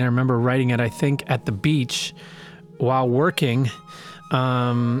Honeycut beat. I remember writing it, I think, at the beach while working.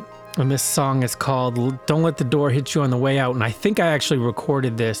 And this song is called Don't Let the Door Hit You on the Way Out. And I think I actually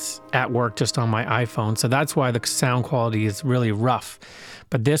recorded this at work just on my iPhone. So that's why the sound quality is really rough.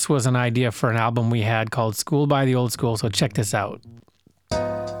 But this was an idea for an album we had called School by the Old School. So check this out.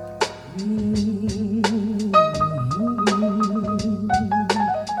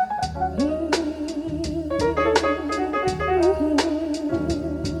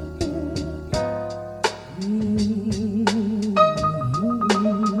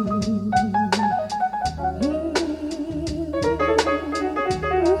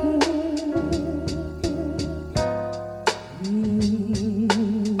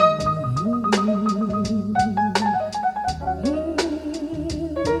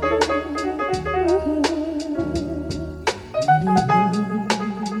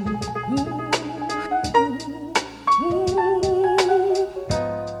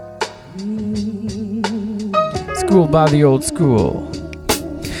 School by the Old School.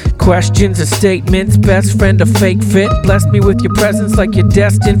 Questions or statements, best friend or fake fit. Bless me with your presence like you're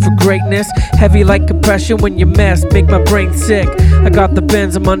destined for greatness. Heavy like compression when you mess, make my brain sick. I got the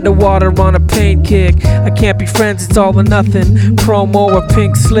bends, I'm underwater on a pain kick. I can't be friends, it's all or nothing. Promo or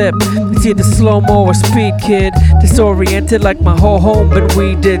pink slip, it's either slow-mo or speed, kid. Disoriented like my whole home been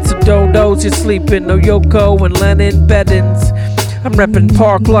weeded. So dodos, you're sleeping, no Yoko and Lennon beddings. I'm reppin'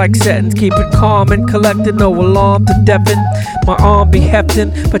 park like settings, keep it calm and collected, no alarm to deafen. My arm be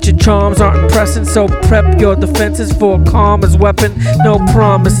heftin', but your charms aren't impressing, so prep your defenses for a calm as weapon. No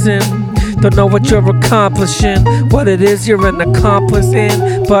promising, don't know what you're accomplishing, what it is you're an accomplice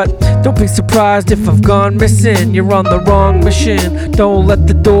in. But don't be surprised if I've gone missing, you're on the wrong mission. Don't let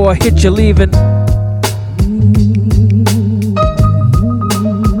the door hit you leaving.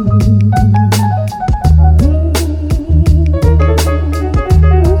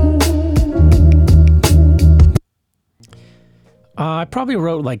 I probably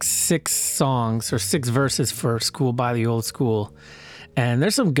wrote like 6 songs or 6 verses for School by the Old School, and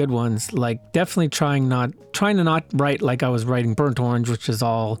there's some good ones. Like definitely trying to not write like I was writing Burnt Orange, which is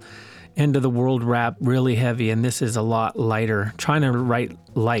all end of the world rap, really heavy, and this is a lot lighter. Trying to write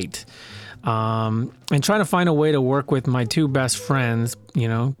light, and trying to find a way to work with my 2 best friends. You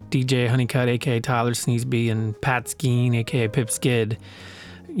know, DJ Honeycut, aka Tyler Sneesby, and Pat Skeen, aka Pip Skid.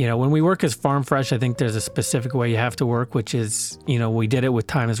 You know, when we work as Farm Fresh, I think there's a specific way you have to work, which is, you know, we did it with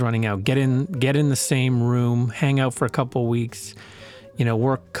Time Is Running Out. Get in the same room, hang out for a couple weeks, you know,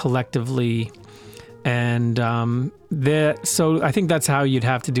 work collectively. And so I think that's how you'd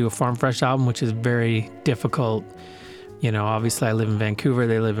have to do a Farm Fresh album, which is very difficult. You know, obviously I live in Vancouver,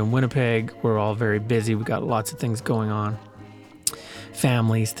 they live in Winnipeg. We're all very busy. We got lots of things going on,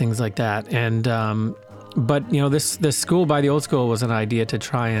 families, things like that. And, but, you know, this School by the Old School was an idea to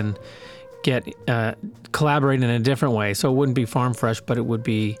try and get collaborate in a different way. So it wouldn't be Farm Fresh, but it would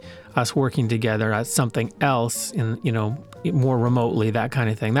be us working together at something else, in, you know, more remotely, that kind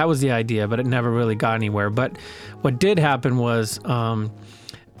of thing. That was the idea, but it never really got anywhere. But what did happen was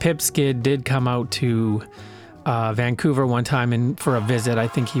Pip Skid did come out to Vancouver one time and for a visit. I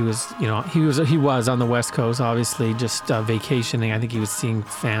think he was, you know, he was on the West Coast, obviously, just vacationing. I think he was seeing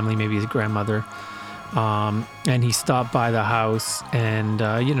family, maybe his grandmother. And he stopped by the house and,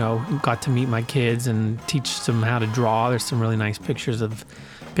 you know, got to meet my kids and teach them how to draw. There's some really nice pictures of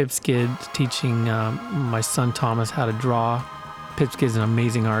Pip Skid teaching my son Thomas how to draw. Pip Skid's an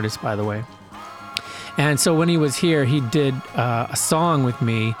amazing artist, by the way. And so when he was here, he did a song with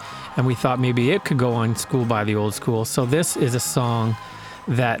me, and we thought maybe it could go on School by the Old School. So this is a song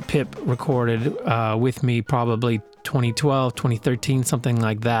that Pip recorded with me probably 2012, 2013, something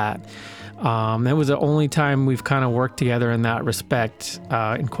like that. It was the only time we've kind of worked together in that respect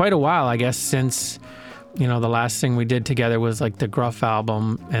in quite a while, I guess, since, you know, the last thing we did together was like the Gruff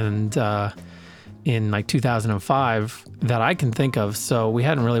album, and in like 2005 that I can think of. So we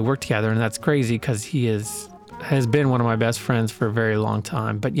hadn't really worked together, and that's crazy because he is has been one of my best friends for a very long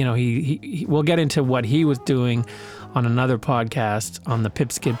time. But, you know, he we'll get into what he was doing on another podcast, on the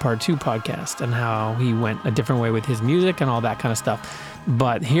Pip Skid Part 2 podcast, and how he went a different way with his music and all that kind of stuff.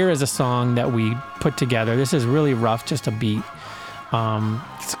 But here is a song that we put together. This is really rough, just a beat.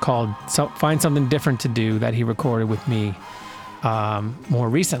 It's called Find Something Different to Do, that he recorded with me more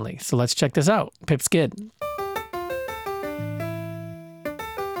recently. So let's check this out. Pip Skid.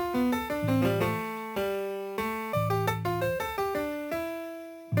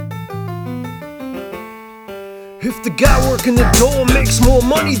 If the guy working the door makes more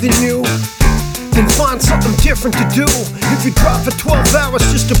money than you, then find something different to do. If you drop for 12 hours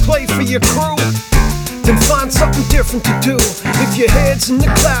just to play for your crew, then find something different to do. If your head's in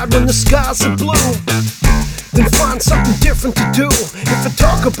the cloud when the skies are blue, then find something different to do. If I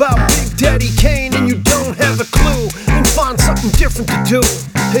talk about Big Daddy Kane and you don't have a clue, then find something different to do.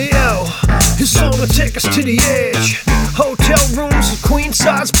 Hey yo, this song will take us to the edge. Hotel rooms with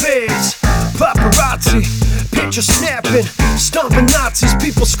queen-size beds, paparazzi, picture snapping, stomping Nazis,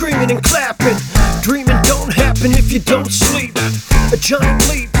 people screaming and clapping. Dreaming don't happen if you don't sleep. A giant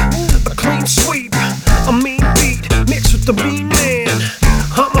leap, a clean sweep, a mean beat mixed with the mean man.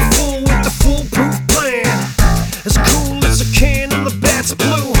 I'm a fool with the foolproof plan, as cool as a can and the bat's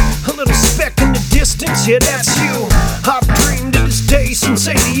blue. A little speck in the distance, yeah that's you. I've dreamed of this day since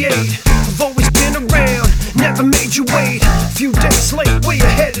 '88. I've always been around, never made you wait. Few days late, way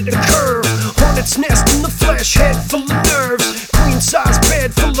ahead of the curve. Hornet's nest in the flesh, head full of nerves. Queen-size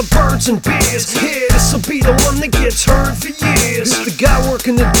bed full of birds and beers. Yeah, this'll be the one that gets heard for years. If the guy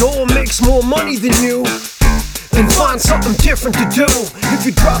working the door makes more money than you, then find something different to do. If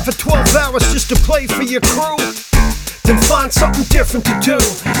you drop for 12 hours just to play for your crew, then find something different to do.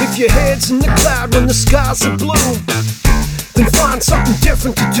 If your head's in the cloud when the skies are blue, then find something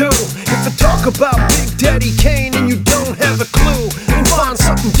different to do. If I talk about Big Daddy Kane and you don't have a clue, then find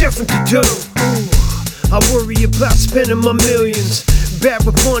something different to do. I worry about spending my millions. Bad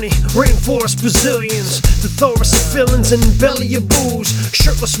with money, rainforest Brazilians. The thorax of villains and belly of booze.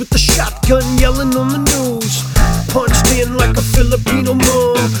 Shirtless with the shotgun yelling on the news. Punched in like a Filipino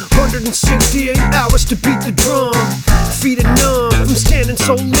mom. 168 hours to beat the drum. Feet are numb from standing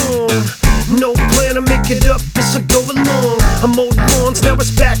so long. No plan to make it up as I go along. I mowed lawns, now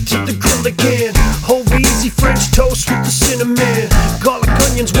it's back to the grill again. Over easy French toast with the cinnamon. Garlic,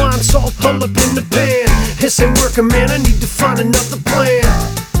 onions, wine, salt, all up in the pan. This ain't working, man, I need to find another plan.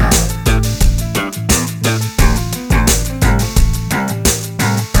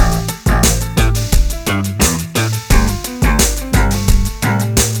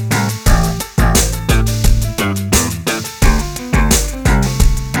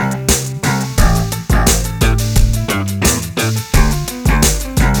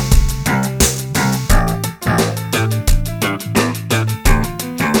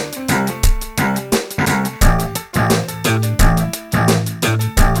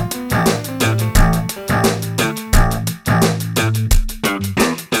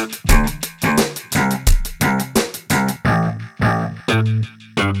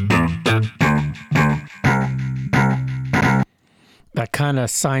 Kind of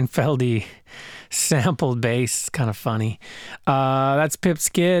Seinfeldy sampled bass, kind of funny. That's Pip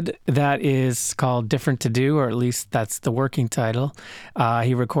Skid. That is called Different to Do, or at least that's the working title.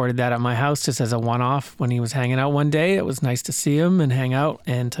 He recorded that at my house just as a one-off when he was hanging out one day. It was nice to see him and hang out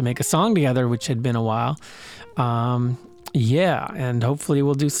and to make a song together, which had been a while. Yeah, and hopefully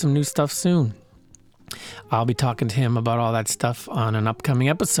we'll do some new stuff soon. I'll be talking to him about all that stuff on an upcoming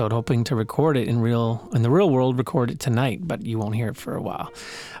episode, hoping to record it in the real world, record it tonight, but you won't hear it for a while.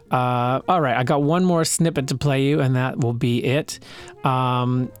 All right, I got one more snippet to play you, and that will be it.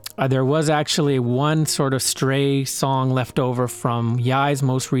 There was actually one sort of stray song left over from Yai's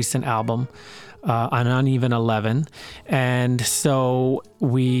most recent album, An Uneven 11, and so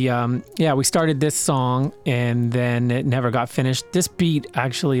we started this song and then it never got finished. This beat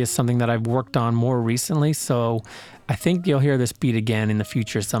actually is something that I've worked on more recently, so I think you'll hear this beat again in the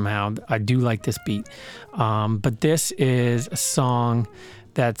future somehow. I do like this beat, but this is a song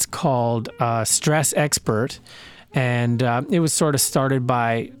that's called Stress Expert. And it was sort of started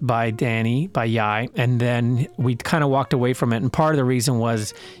by Yai, and then we kind of walked away from it. And part of the reason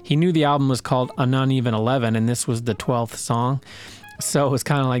was he knew the album was called An Uneven 11, and this was the 12th song. So it was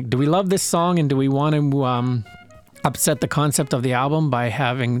kind of like, do we love this song, and do we want to upset the concept of the album by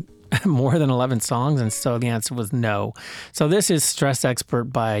having more than 11 songs? And so the answer was no. So this is Stress Expert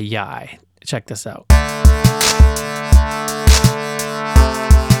by Yai. Check this out.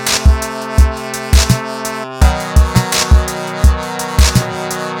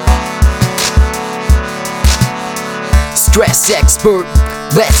 stress expert.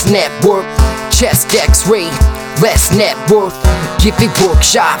 Less network, chest x-ray, less net worth. Giving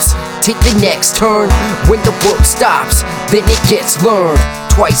workshops, take the next turn. When the work stops, then it gets learned.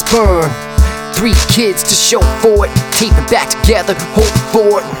 Twice burn, 3 kids to show for it. Tape it back together, hope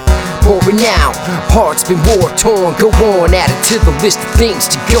for it. Pouring out, heart's been war-torn. Go on, add it to the list of things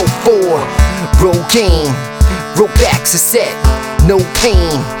to go for. Roll game, roll backs are set. No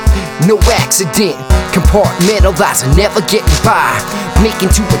pain, no accident. Compartmentalizer, never getting by. Making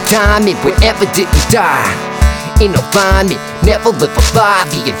to a diamond whenever didn't die. In alignment, never live a lie.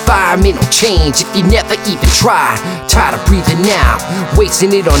 The environment will change if you never even try. Tired of breathing out,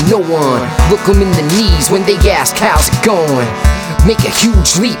 wasting it on no one. Look them in the knees when they ask how's it going. Make a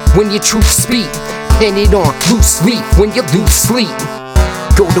huge leap when your truth speak. Pen it on loose leaf when you lose sleep.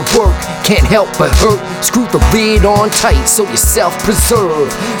 Go to work, can't help but hurt. Screw the lid on tight so you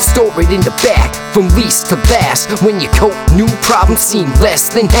self-preserve. Store it in the back, from least to last. When you cope, new problems seem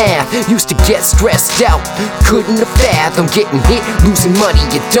less than half. Used to get stressed out, couldn't have fathomed getting hit, losing money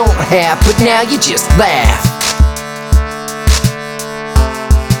you don't have. But now you just laugh.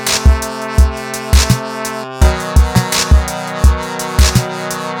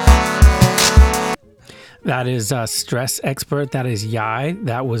 That is Stress Expert. That is Yai.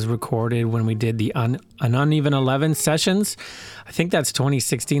 That was recorded when we did the An Uneven 11 sessions. I think that's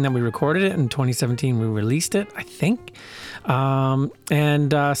 2016 that we recorded it, and 2017 we released it, I think.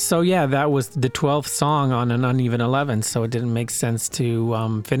 So yeah, that was the 12th song on An Uneven 11, so it didn't make sense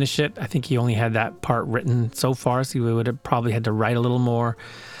to finish it. I think he only had that part written so far, so we would have probably had to write a little more.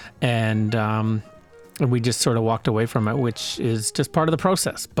 And we just sort of walked away from it, which is just part of the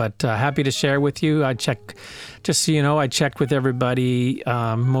process. But happy to share with you. I checked with everybody,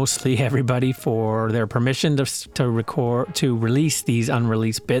 mostly everybody, for their permission to release these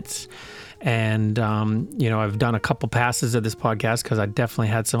unreleased bits. And, I've done a couple passes of this podcast because I definitely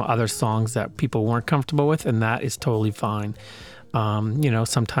had some other songs that people weren't comfortable with, and that is totally fine.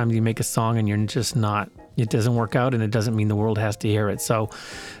 Sometimes you make a song and you're just not, it doesn't work out, and it doesn't mean the world has to hear it. So,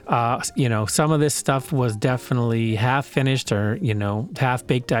 some of this stuff was definitely half finished or, half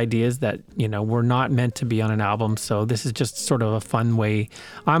baked ideas that, were not meant to be on an album. So this is just sort of a fun way.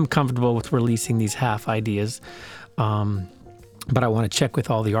 I'm comfortable with releasing these half ideas. But I want to check with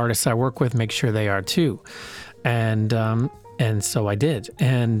all the artists I work with, make sure they are too. And so I did.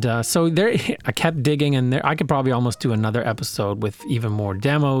 And so there, I kept digging, and there I could probably almost do another episode with even more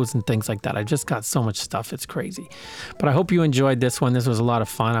demos and things like that. I just got so much stuff. It's crazy. But I hope you enjoyed this one. This was a lot of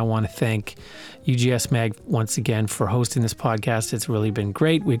fun. I want to thank UGS Mag once again for hosting this podcast. It's really been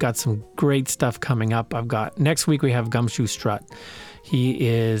great. We've got some great stuff coming up. Next week we have Gumshoe Strut. He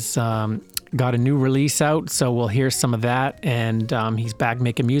is got a new release out, so we'll hear some of that. And he's back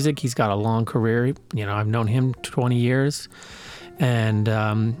making music. He's got a long career. I've known him 20 years and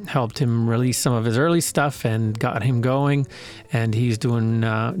helped him release some of his early stuff and got him going. And he's doing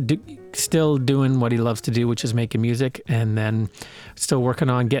still doing what he loves to do, which is making music. And then still working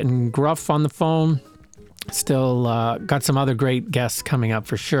on getting Gruff on the phone. Still got some other great guests coming up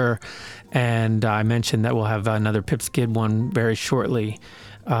for sure. And I mentioned that we'll have another Pipskid one very shortly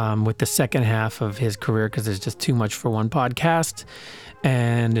with the second half of his career, because there's just too much for one podcast.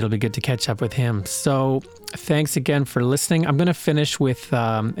 And it'll be good to catch up with him. So thanks again for listening. I'm going to finish with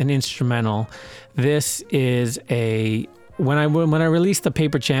an instrumental. This is when I released the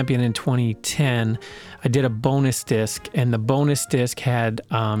Paper Champion in 2010, I did a bonus disc, and the bonus disc had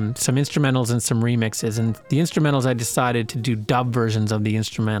some instrumentals and some remixes. And the instrumentals, I decided to do dub versions of the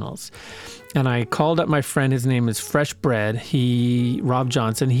instrumentals. And I called up my friend. His name is Fresh Bread. Rob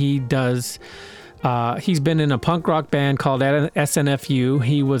Johnson. He does. He's been in a punk rock band called SNFU.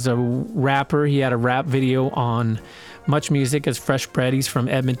 He was a rapper. He had a rap video on Much Music as Fresh Bread. He's from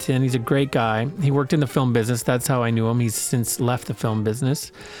Edmonton. He's a great guy. He worked in the film business. That's how I knew him. He's since left the film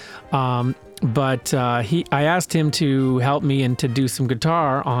business. But I asked him to help me and to do some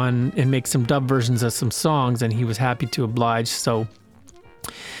guitar and make some dub versions of some songs, and he was happy to oblige. So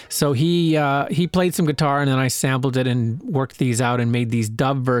he played some guitar, and then I sampled it and worked these out and made these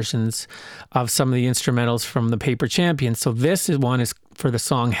dub versions of some of the instrumentals from the Paper Champion. So this one is for the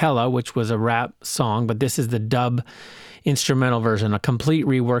song Hella, which was a rap song, but this is the dub instrumental version, a complete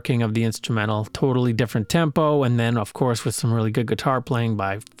reworking of the instrumental, totally different tempo, and then of course with some really good guitar playing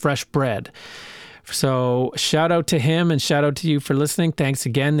by Fresh Bread. So shout out to him and shout out to you for listening. Thanks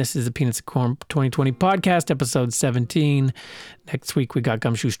again. This is the Peanuts and Corn 2020 podcast, episode 17. Next week we got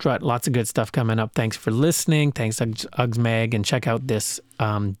Gumshoe Strut. Lots of good stuff coming up. Thanks for listening. Thanks Uggs Mag, and check out this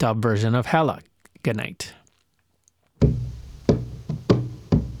dub version of Hella. Good night.